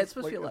 Like what? Yeah, is, it's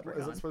supposed to be a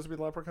leprechaun. Is it supposed to be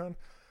the leprechaun?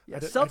 Yeah,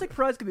 Celtic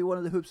Pride could be one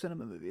of the Hoop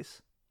Cinema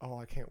movies. Oh,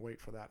 I can't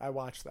wait for that. I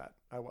watched that.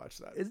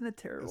 Isn't it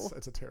terrible?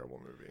 It's a terrible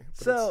movie.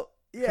 But So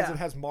because yeah, it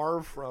has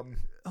Marv from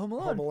Home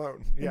Alone. Home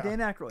Alone. And Yeah. Dan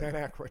Aykroyd. Dan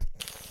Aykroyd.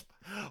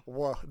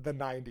 Well, the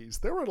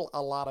 90s. There were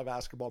a lot of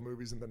basketball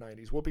movies in the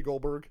 90s. Whoopi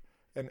Goldberg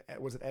and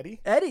was it Eddie?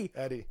 Eddie.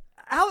 Eddie.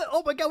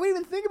 Oh my God, we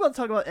didn't even think about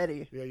talking about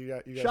Eddie. Yeah, you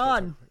guys.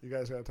 Sean. You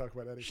guys got to talk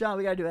about Eddie. Sean,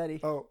 we gotta do Eddie.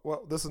 Oh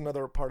well, this is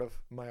another part of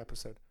my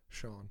episode.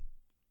 Sean,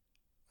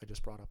 I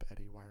just brought up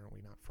Eddie. Why aren't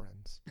we not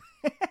friends?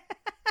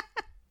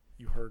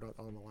 You heard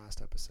on the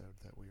last episode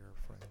that we are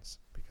friends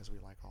because we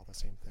like all the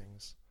same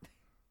things.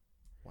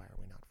 Why are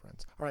we not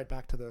friends? All right,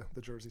 back to the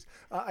jerseys.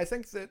 I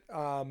think that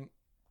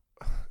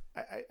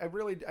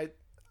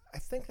I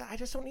think that I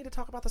just don't need to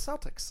talk about the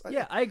Celtics.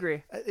 Yeah, I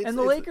agree. And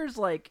the Lakers,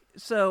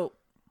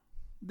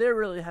 they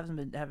really haven't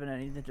been having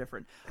anything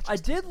different. I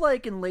did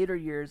like in later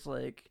years,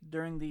 like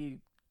during the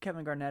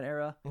Kevin Garnett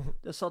era,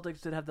 the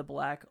Celtics did have the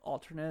black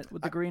alternate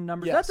with the green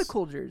numbers. Yes, that's a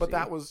cool jersey. But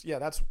that was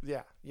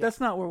that's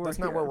not where we're. That's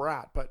not where we're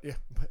at. But yeah,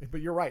 but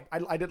you're right.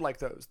 I did like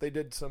those. They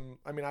did some.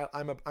 I mean,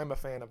 I'm a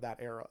fan of that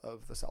era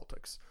of the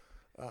Celtics.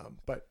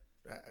 But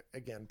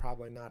again, I'm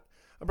probably not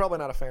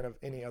a fan of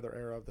any other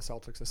era of the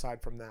Celtics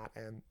aside from that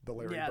and the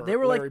Larry Bird. They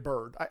were Larry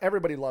Bird.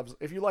 Everybody loves.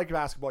 If you like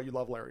basketball, you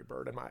love Larry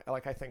Bird. And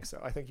I think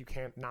so. I think you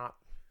can't not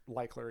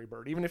like Larry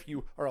Bird. Even if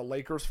you are a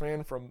Lakers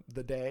fan from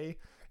the day,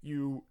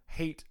 you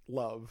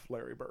love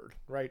Larry Bird,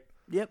 right?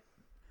 Yep.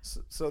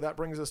 So that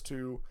brings us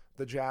to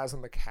the Jazz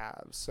and the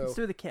Cavs. So let's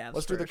do the Cavs.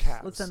 Let's first. do the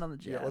Cavs. Let's end on the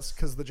Jazz. Yeah,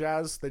 because the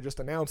Jazz, they just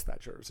announced that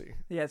jersey.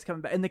 Yeah, it's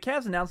coming back, and the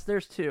Cavs announced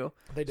theirs too.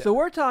 They did. So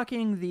we're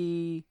talking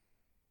the.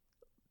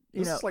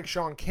 This is like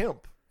Sean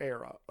Kemp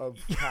era of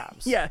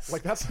Cavs. Yes.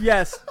 Like that's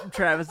yes,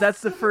 Travis.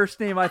 That's the first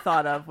name I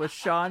thought of was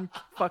Sean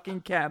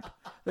fucking Kemp,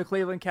 the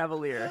Cleveland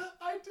Cavalier.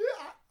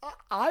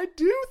 I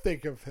do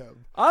think of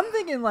him. I'm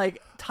thinking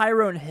like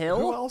Tyrone Hill.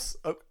 Who else?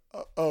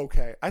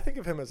 Okay, I think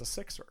of him as a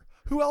Sixer.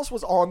 Who else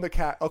was on the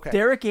cat? Okay,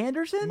 Derek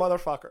Anderson.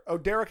 Motherfucker. Oh,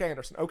 Derek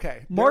Anderson.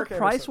 Okay. Mark Derek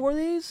Price Anderson. wore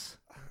these.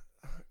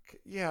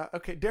 Yeah.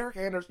 Okay. Derek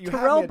Anderson.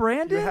 Terrell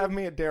Brandon. You have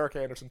me at Derek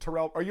Anderson.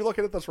 Terrell. Are you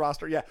looking at this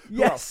roster? Yeah.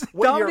 Yes.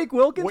 Dominic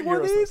Wilkins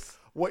wore these.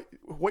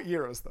 What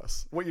year is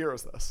this? What year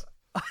is this?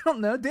 I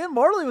don't know. Dan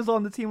Marley was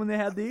on the team when they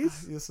had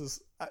these. This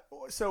is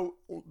so.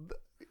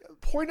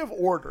 Point of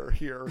order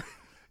here.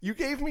 You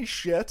gave me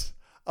shit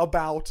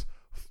about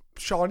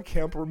Sean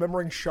Kemp,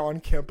 remembering Sean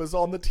Kemp is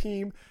on the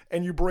team,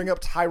 and you bring up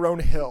Tyrone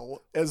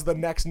Hill as the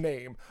next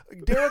name.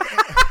 Derek.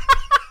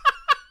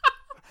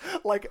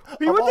 Like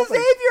he was the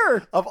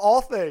savior of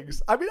all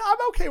things. I mean, I'm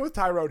okay with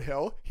Tyrone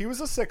Hill. He was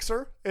a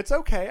Sixer. It's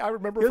okay. I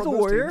remember from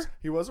those teams.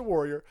 He was a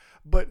Warrior.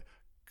 But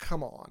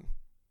come on,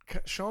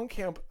 Sean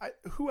Kemp.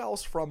 Who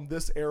else from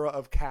this era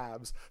of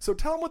Cavs? So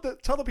tell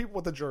the people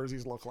what the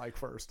jerseys look like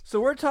first. So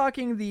we're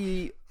talking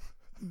the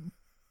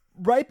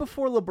right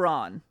before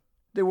LeBron.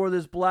 They wore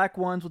those black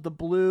ones with the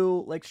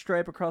blue like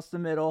stripe across the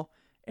middle,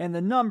 and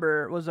the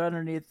number was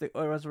underneath.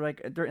 Or was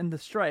like they're in the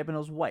stripe, and it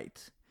was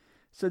white.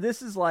 So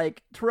this is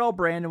like Terrell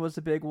Brandon was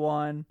the big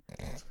one.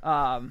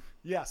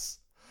 Yes,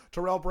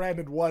 Terrell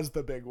Brandon was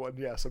the big one.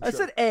 Yes, I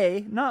said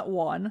A, not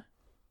one.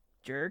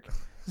 Jerk.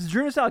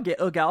 Zydrunas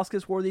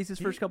Ilgauskas wore these his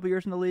first couple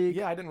years in the league.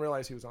 Yeah, I didn't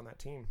realize he was on that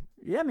team.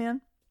 Yeah,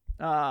 man.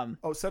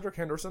 Cedric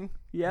Henderson.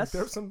 Yes.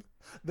 There's some.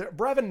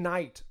 Brevin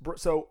Knight.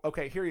 So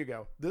okay, here you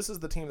go. This is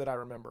the team that I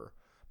remember: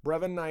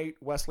 Brevin Knight,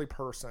 Wesley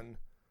Person,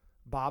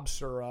 Bob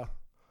Sura,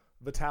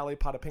 Vitaly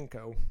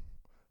Potapenko.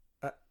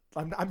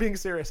 I'm being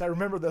serious. I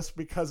remember this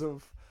because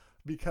of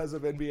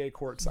NBA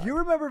courtside. You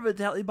remember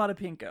Vitaly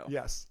Potapenko?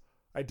 Yes,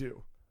 I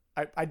do.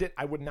 I did.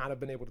 I would not have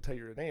been able to tell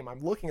you your name.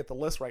 I'm looking at the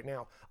list right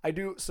now. I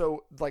do.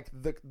 So like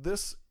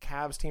this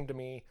Cavs team to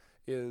me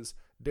is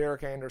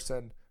Derek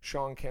Anderson,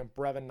 Sean Kemp,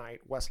 Brevin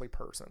Knight, Wesley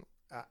Person,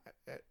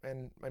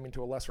 and I mean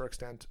to a lesser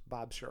extent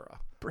Bob Sura.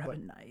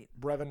 Brevin Knight.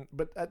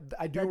 But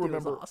I do that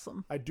remember. Was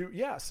awesome. I do.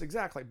 Yes,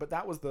 exactly. But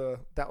that was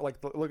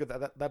look at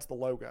that. That's the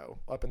logo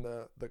up in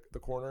the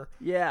corner.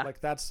 Yeah.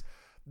 Like that's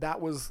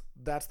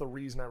the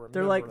reason I remember.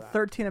 They're like that.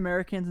 13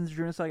 Americans and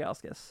Zydrunas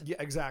Ilgauskas. Yeah,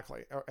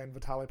 exactly. And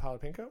Vitaly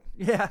Potapenko.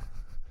 Yeah.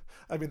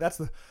 I mean that's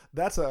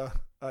an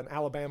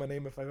Alabama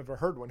name if I've ever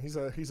heard one. He's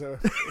a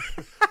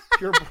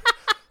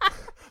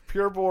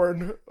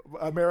pure-born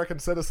American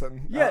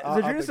citizen. Yeah,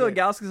 Zydrunas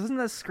Ilgauskas, doesn't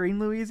that scream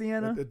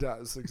Louisiana? It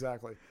does,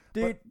 exactly.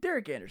 Dude,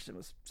 Derek Anderson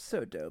was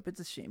so dope. It's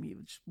a shame he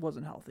just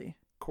wasn't healthy.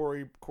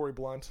 Corey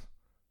Blunt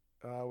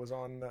was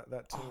on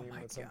that team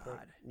at some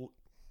point.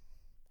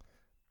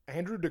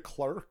 Andrew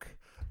DeClerc.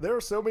 There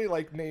are so many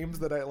like names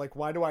that I like.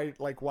 Why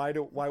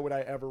would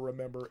I ever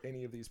remember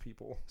any of these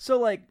people? So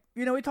like,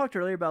 we talked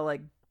earlier about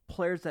like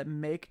players that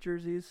make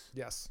jerseys.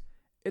 Yes.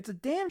 It's a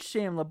damn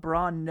shame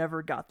LeBron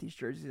never got these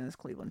jerseys in his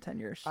Cleveland 10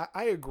 years.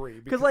 I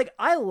agree. Because like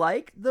I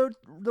like the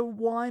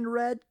wine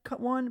red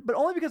one, but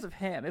only because of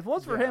him. If it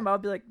wasn't for him, I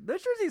would be like,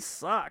 those jerseys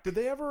suck. Did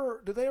they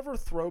ever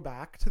throw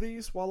back to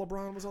these while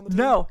LeBron was on the team?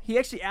 No, he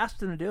actually asked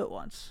them to do it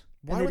once.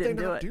 Why would they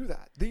not do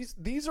that?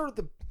 These are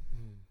the.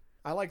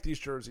 I like these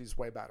jerseys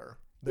way better.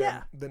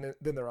 Yeah. than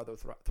their other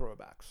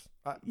throwbacks.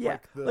 Yeah,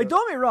 like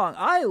don't get me wrong,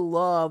 I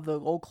love the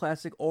old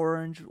classic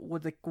orange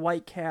with the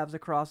white calves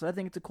across it. I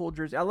think it's a cool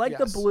jersey. I like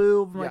the Yes.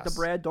 blue from like the Yes.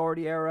 Brad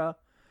Daugherty era.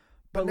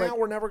 But like, now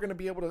we're never going to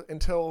be able to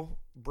until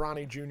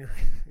Bronny Jr.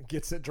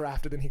 gets it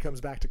drafted and he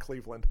comes back to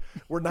Cleveland.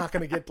 We're not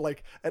going to get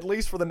like at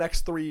least for the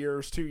next 2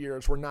 years,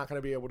 we're not going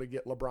to be able to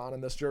get LeBron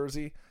in this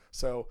jersey.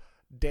 So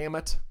damn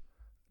it,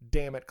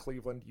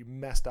 Cleveland, you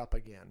messed up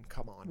again.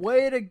 Come on,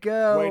 way to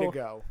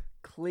go,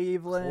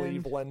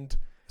 Cleveland.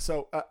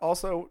 So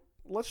also.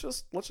 Let's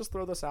just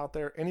throw this out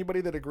there.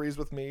 Anybody that agrees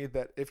with me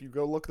that if you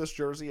go look this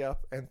jersey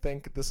up and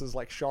think this is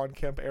like Sean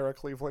Kemp era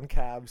Cleveland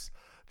Cavs,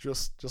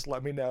 just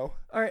let me know.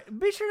 All right,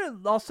 be sure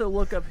to also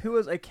look up who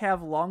was a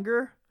Cav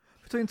longer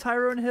between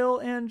Tyrone Hill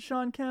and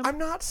Sean Kemp. I'm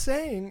not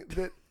saying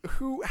that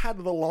who had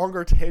the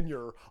longer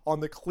tenure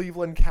on the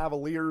Cleveland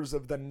Cavaliers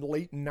of the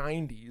late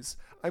 90s.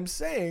 I'm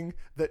saying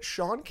that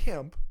Sean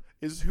Kemp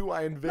is who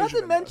I envision. Not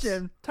to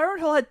mention, Tyrone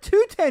Hill had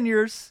 2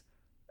 tenures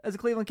as a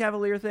Cleveland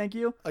Cavalier, thank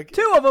you. Like,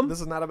 2 of them.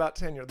 This is not about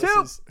tenure. Two.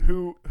 This is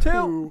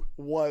who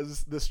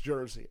was this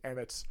jersey, and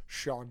it's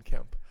Sean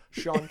Kemp.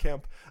 Sean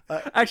Kemp.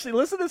 Actually,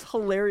 listen to this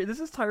hilarious. This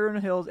is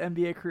Tyrone Hill's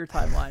NBA career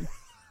timeline.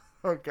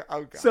 Okay.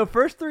 So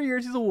first 3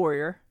 years he's a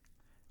Warrior,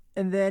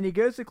 and then he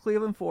goes to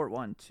Cleveland for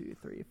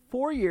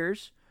 4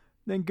 years,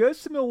 then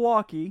goes to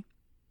Milwaukee,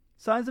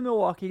 signs in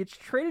Milwaukee, gets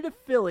traded to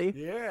Philly.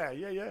 Yeah.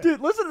 Dude,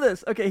 listen to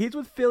this. Okay, he's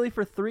with Philly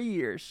for 3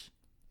 years,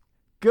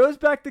 goes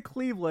back to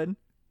Cleveland.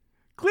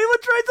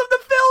 Cleveland trades him to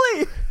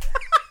Philly.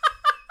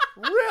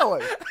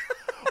 Really?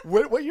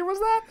 What year was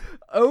that?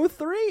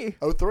 03.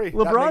 03.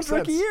 LeBron's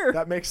rookie year.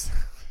 That makes.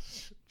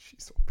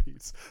 Jeez, oh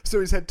Pete.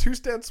 So he's had 2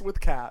 stints with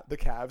the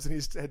Cavs, and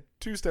he's had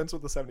 2 stints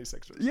with the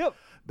 76ers. Yep.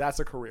 That's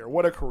a career.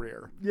 What a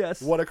career.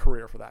 Yes. What a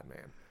career for that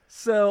man.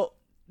 So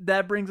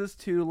that brings us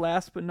to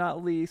last but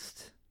not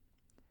least,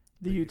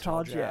 the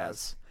Utah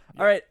Jazz.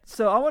 All right,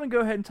 so I want to go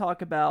ahead and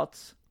talk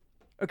about.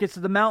 Okay,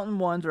 so the Mountain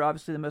ones are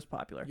obviously the most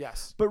popular.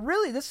 Yes. But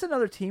really, this is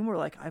another team where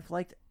like I've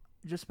liked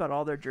just about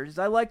all their jerseys.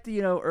 I like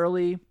the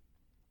early,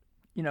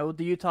 the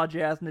Utah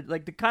Jazz and the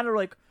kind of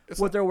like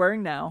what they're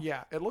wearing now.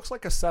 Yeah, it looks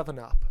like a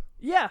 7-Up.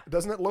 Yeah.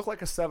 Doesn't it look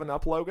like a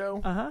 7-Up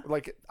logo? Uh-huh.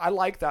 Like I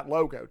like that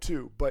logo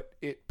too, but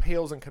it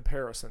pales in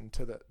comparison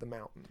to the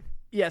Mountain.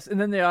 Yes,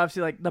 and then they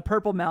obviously like the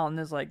purple Mountain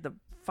is like the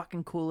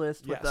fucking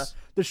coolest. Yes. With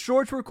the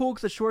shorts were cool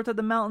because the shorts had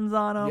the mountains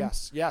on them.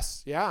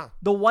 Yes, yeah.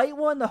 The white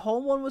one, the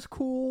home one was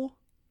cool.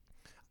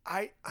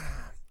 I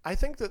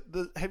think that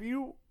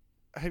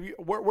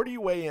where do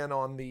you weigh in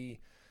on the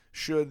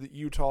should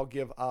Utah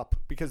give up,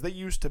 because they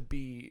used to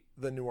be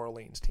the New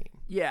Orleans team.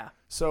 Yeah.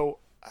 So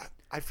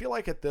I feel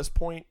like at this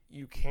point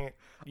you can't.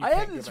 I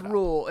have this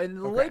rule, and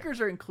the Okay.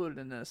 Lakers are included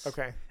in this.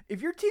 Okay.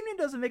 If your team name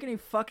doesn't make any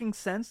fucking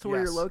sense to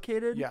where you're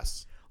located,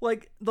 yes,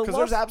 like because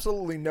there's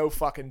absolutely no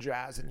fucking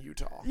Jazz in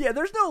Utah. Yeah,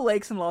 there's no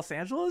lakes in Los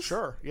Angeles.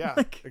 Sure. Yeah.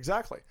 Like-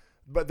 exactly.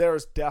 But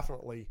there's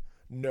definitely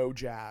no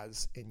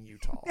Jazz in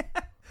Utah.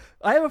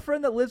 I have a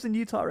friend that lives in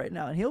Utah right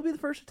now, and he'll be the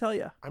first to tell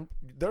you.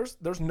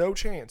 There's no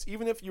chance.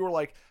 Even if you were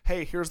like,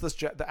 hey, here's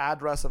the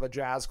address of a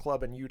jazz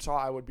club in Utah,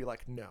 I would be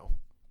like, no,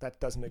 that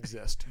doesn't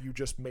exist. You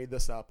just made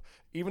this up.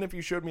 Even if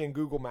you showed me in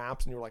Google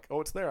Maps and you were like, oh,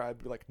 it's there,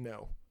 I'd be like,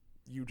 no,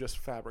 you just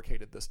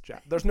fabricated this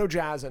jazz. There's no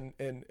Jazz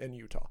in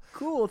Utah.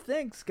 Cool,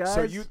 thanks, guys.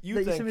 So you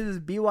that think sent me this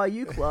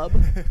BYU club.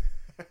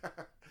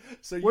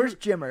 So where's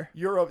Jimmer?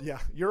 You're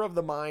of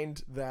the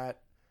mind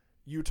that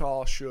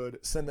Utah should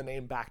send the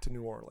name back to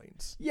New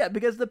Orleans. Yeah,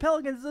 because the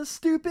Pelicans is a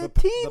stupid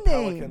team the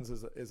name. Pelicans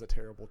is a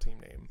terrible team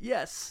name.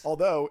 Yes.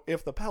 Although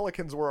if the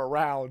Pelicans were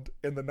around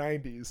in the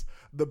 90s,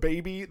 the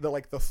baby, the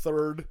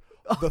third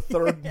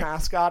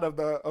mascot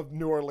of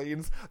New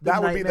Orleans,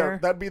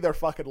 that'd be their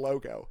fucking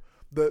logo.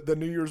 The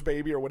New Year's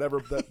baby or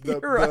whatever,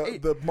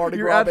 the Mardi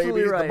Gras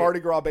baby, right. The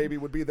Mardi Gras baby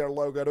would be their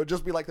logo. It would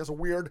just be like this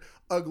weird,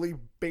 ugly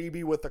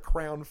baby with the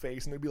crown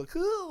face, and they'd be like,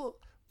 "Ooh,"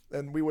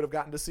 and we would have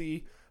gotten to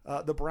see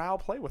the Brow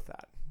play with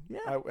that.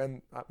 Yeah.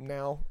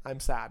 Now I'm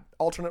sad.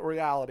 Alternate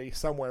reality,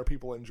 somewhere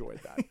people enjoyed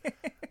that.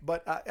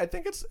 But I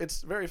think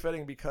it's very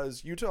fitting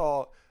because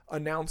Utah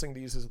announcing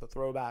these as the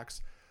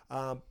throwbacks.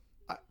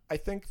 I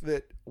think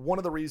that one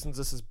of the reasons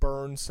this is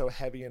burned so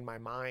heavy in my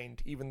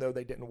mind, even though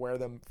they didn't wear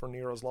them for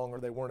near as long or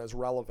they weren't as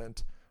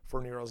relevant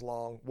for near as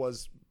long,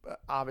 was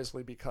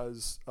obviously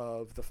because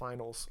of the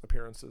finals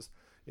appearances.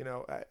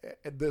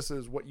 This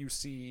is what you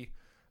see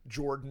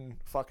Jordan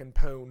fucking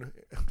Pone.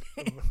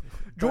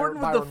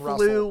 Jordan with the flu.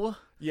 Russell.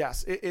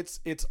 Yes,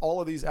 it's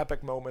all of these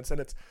epic moments,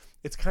 and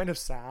it's kind of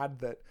sad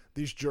that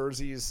these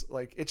jerseys,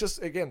 like, it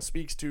just again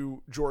speaks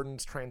to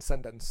Jordan's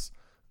transcendence,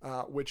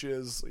 which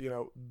is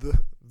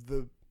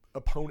the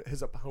opponent,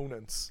 his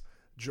opponent's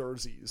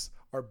jerseys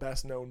are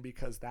best known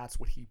because that's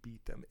what he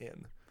beat them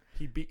in.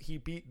 He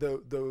beat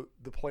the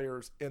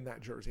players in that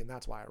jersey, and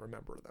that's why I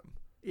remember them.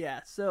 Yeah.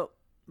 So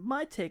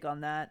my take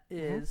on that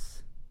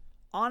is,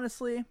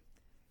 honestly,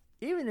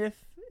 even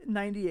if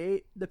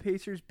 '98 the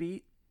Pacers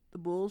beat the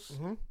Bulls,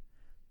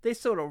 they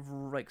sort of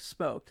like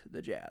smoked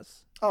the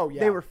Jazz. Oh yeah,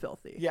 they were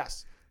filthy.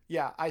 Yes,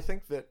 yeah. I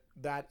think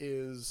that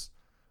is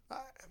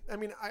I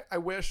mean, I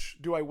wish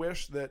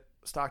that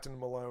Stockton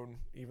Malone,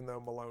 even though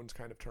Malone's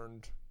kind of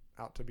turned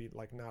out to be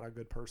like not a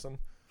good person.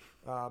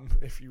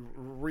 If you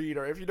read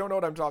or if you don't know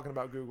what I'm talking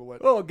about, Google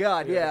it. Oh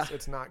God, yeah.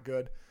 It's not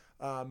good.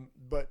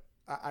 But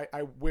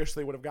I wish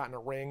they would have gotten a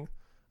ring.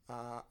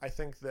 I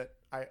think that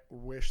I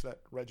wish that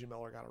Reggie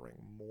Miller got a ring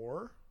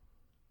more,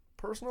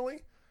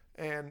 personally.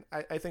 And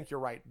I think you're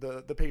right.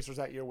 The Pacers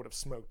that year would have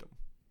smoked them.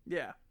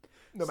 Yeah.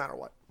 No matter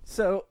what.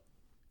 So,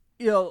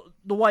 the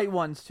white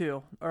ones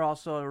too are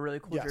also a really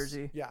cool Yes.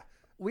 jersey. Yeah.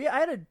 I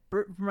had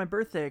for my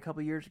birthday a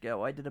couple years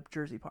ago. I did a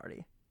jersey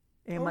party,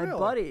 and Oh, my really?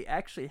 buddy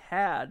actually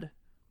had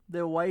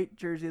the white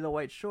jersey, the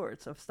white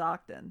shorts of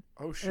Stockton.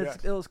 Oh And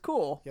shit. it was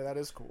cool. Yeah, that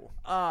is cool.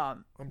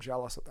 Um, I'm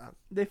jealous of that.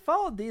 they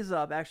followed these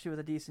up actually with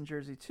a decent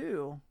jersey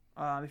too.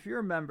 If you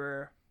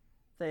remember,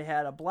 they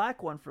had a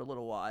black one for a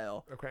little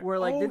while. Okay. Where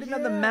like Oh, they didn't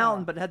have the yeah.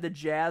 mountain, but it had the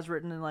Jazz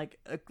written in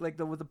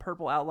with the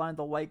purple outline,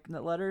 the white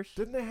letters.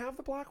 Didn't they have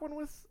the black one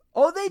with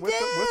Oh, they with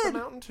did. the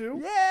mountain too?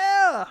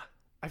 Yeah.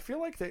 I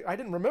feel like I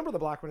didn't remember the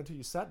black one until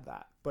you said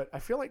that, but I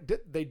feel like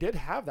they did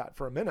have that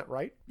for a minute,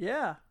 right?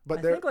 Yeah. But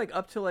I they're- think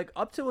up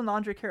to when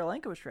Andre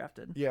Karolinko was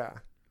drafted. Yeah,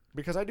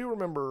 because I do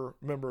remember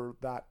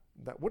that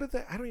what did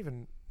they? I don't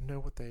even know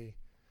what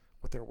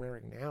they're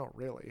wearing now.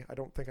 Really, I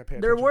don't think I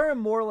paid They're attention. wearing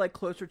more like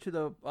closer to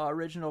the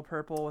original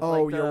purple with Oh,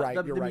 like the, you're right.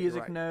 the, You're the right. music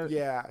you're right.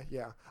 note.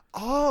 Yeah.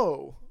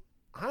 Oh,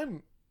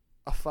 I'm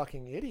a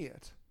fucking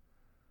idiot.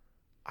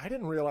 I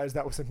didn't realize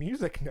that was a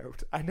music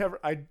note. I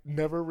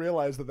never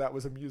realized that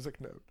was a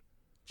music note.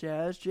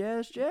 Jazz,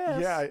 jazz,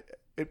 jazz. Yeah,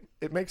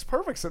 it makes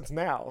perfect sense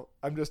now.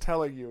 I'm just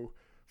telling you,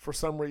 for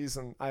some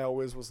reason, I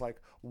always was like,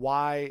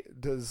 why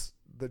does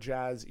the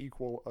Jazz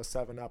equal a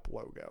 7-Up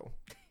logo?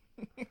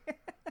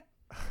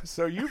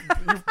 So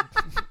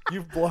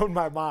you've blown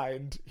my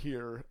mind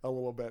here a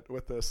little bit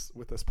with this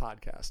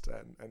podcast,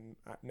 and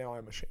now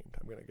I'm ashamed.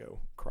 I'm gonna go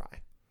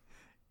cry.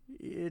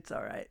 It's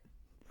all right.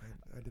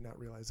 I did not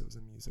realize it was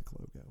a music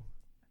logo.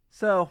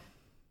 So,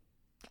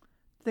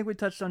 I think we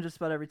touched on just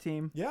about every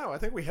team. Yeah, I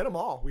think we hit them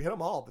all.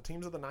 The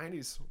teams of the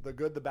 90s, the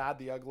good, the bad,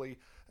 the ugly,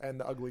 and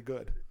the ugly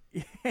good.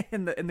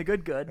 and the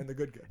good good. And the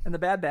good good. And the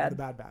bad bad. And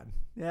the bad bad.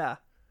 Yeah.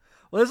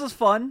 Well, this was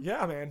fun.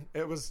 Yeah, man.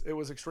 It was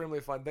extremely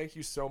fun. Thank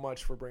you so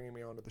much for bringing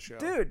me onto the show.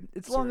 Dude,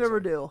 it's long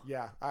Seriously. overdue.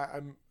 Yeah,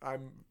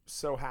 I'm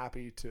so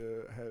happy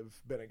to have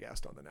been a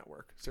guest on the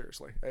network.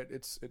 Seriously.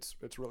 It's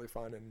really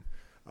fun,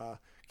 and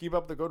keep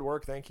up the good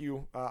work. Thank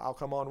you. I'll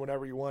come on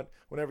whenever you want.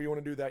 Whenever you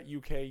want to do that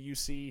UK,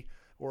 UC,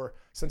 or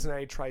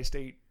Cincinnati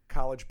Tri-State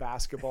college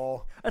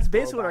basketball. That's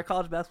basically what our throwback.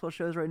 college basketball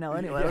show is right now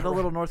anyway, Yeah, with a right.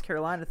 little North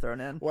Carolina thrown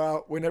in.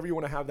 Well, whenever you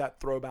want to have that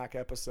throwback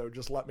episode,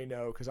 just let me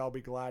know, because I'll be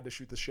glad to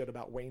shoot the shit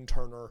about Wayne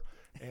Turner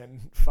and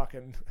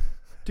fucking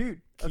Dude,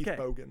 Keith okay.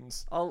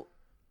 Bogans. I'll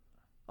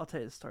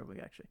tell you the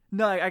story actually.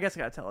 No, I guess I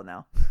gotta tell it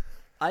now.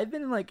 I've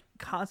been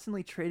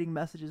constantly trading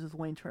messages with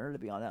Wayne Turner to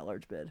be on that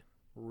large bid.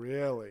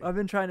 Really? I've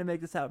been trying to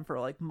make this happen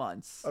for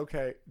months.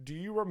 Okay, do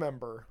you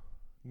remember,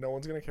 no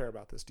one's going to care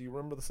about this, do you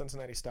remember the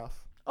Cincinnati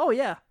stuff? Oh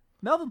yeah,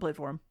 Melvin played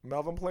for him.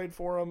 Melvin played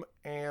for him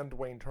and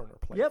Wayne Turner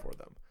played Yep. for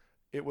them.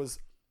 It was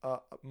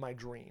my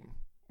dream,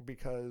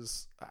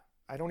 because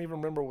I don't even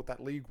remember what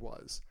that league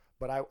was,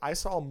 but I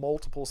saw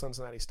multiple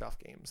Cincinnati stuff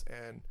games,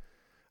 and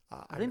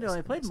I think they missed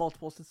only them. played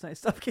multiple Cincinnati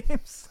stuff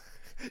games.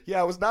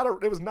 Yeah, it was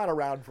not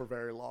around for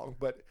very long,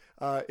 but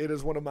it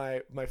is one of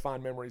my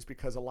fond memories,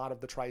 because a lot of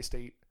the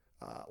tri-state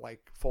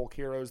folk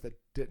heroes that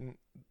didn't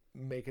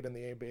make it in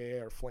the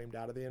NBA or flamed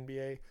out of the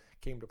NBA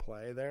came to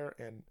play there,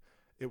 and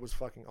it was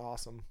fucking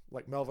awesome.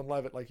 Like Melvin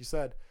Levitt, like you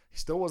said, he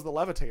still was the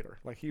levitator.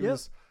 Like he Yep.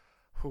 was,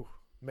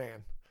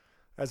 man.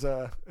 As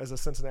a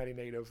Cincinnati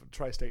native,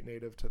 tri-state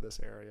native to this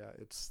area,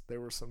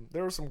 there was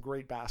some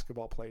great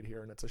basketball played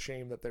here, and it's a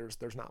shame that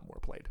there's not more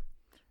played.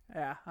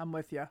 Yeah, I'm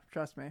with you.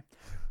 Trust me.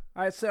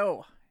 All right,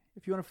 so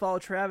if you want to follow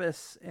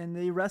Travis in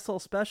the Wrestle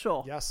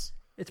Special, Yes,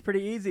 it's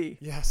pretty easy.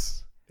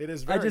 yes, it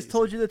is. Very I just easy.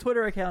 told you the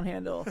Twitter account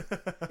handle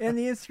and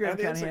the Instagram and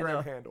the account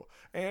Instagram handle.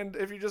 And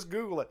if you just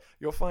Google it,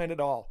 you'll find it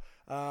all.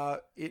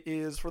 It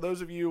is, for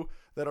those of you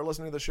that are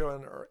listening to the show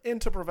and are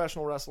into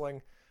professional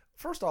wrestling.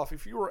 First off,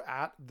 if you were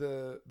at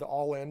the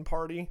All In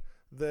party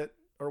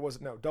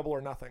Double or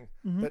Nothing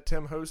Mm-hmm. that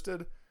Tim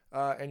hosted,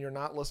 and you're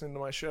not listening to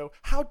my show,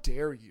 how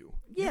dare you?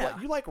 Yeah.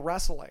 You like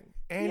wrestling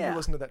and Yeah. you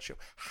listen to that show.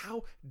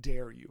 How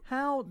dare you?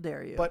 How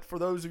dare you? But for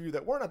those of you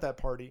that weren't at that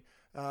party,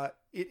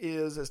 it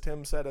is, as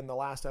Tim said in the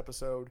last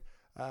episode,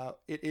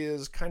 it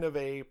is kind of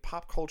a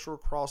pop culture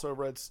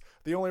crossover. It's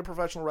the only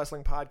professional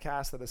wrestling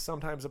podcast that is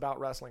sometimes about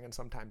wrestling and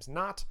sometimes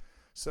not.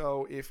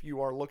 So if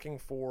you are looking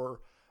for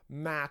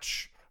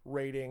match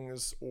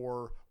ratings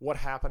or what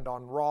happened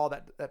on Raw,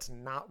 that's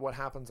not what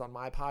happens on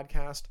my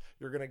podcast.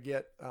 You're going to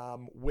get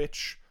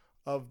which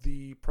of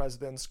the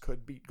presidents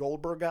could beat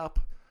Goldberg up.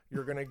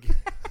 You're going to get...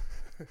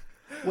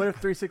 what if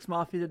 3-6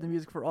 Mafia did the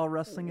music for all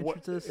wrestling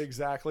entrances?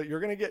 Exactly. You're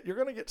gonna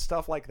get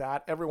stuff like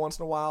that every once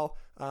in a while.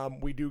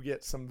 We do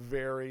get some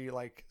very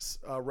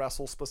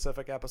wrestle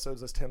specific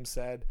episodes, as Tim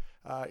said.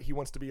 He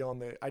wants to be on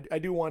the. I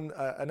do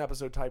an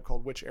episode type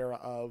called "Which Era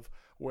of,"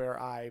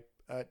 where I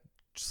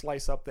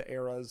slice up the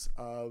eras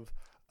of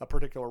a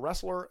particular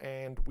wrestler,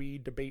 and we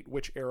debate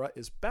which era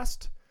is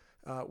best,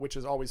 which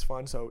is always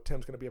fun. So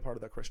Tim's going to be a part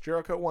of the Chris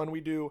Jericho one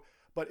we do,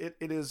 but it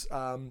is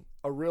a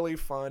really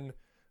fun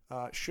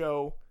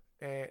show,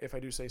 and if I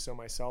do say so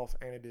myself,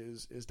 and it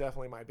is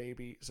definitely my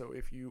baby. So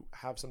if you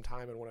have some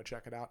time and want to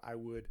check it out, I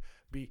would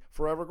be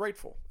forever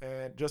grateful.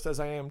 And just as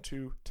I am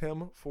to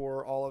Tim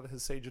for all of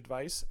his sage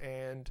advice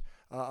and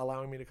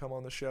allowing me to come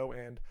on the show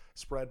and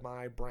spread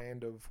my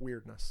brand of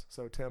weirdness.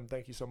 So Tim,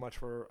 thank you so much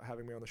for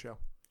having me on the show.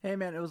 Hey,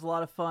 man, it was a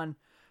lot of fun.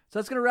 So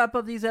that's going to wrap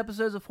up these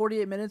episodes of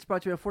 48 Minutes,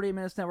 brought to you at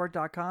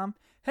 48minutesnetwork.com.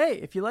 Hey,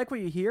 if you like what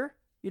you hear,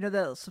 you know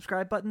that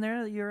subscribe button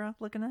there that you're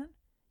looking at?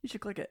 You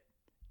should click it.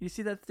 You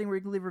see that thing where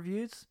you can leave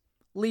reviews?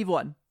 Leave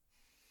one.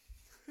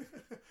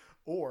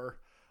 Or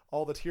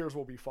all the tears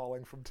will be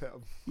falling from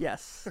Tim.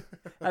 Yes.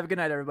 Have a good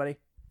night, everybody.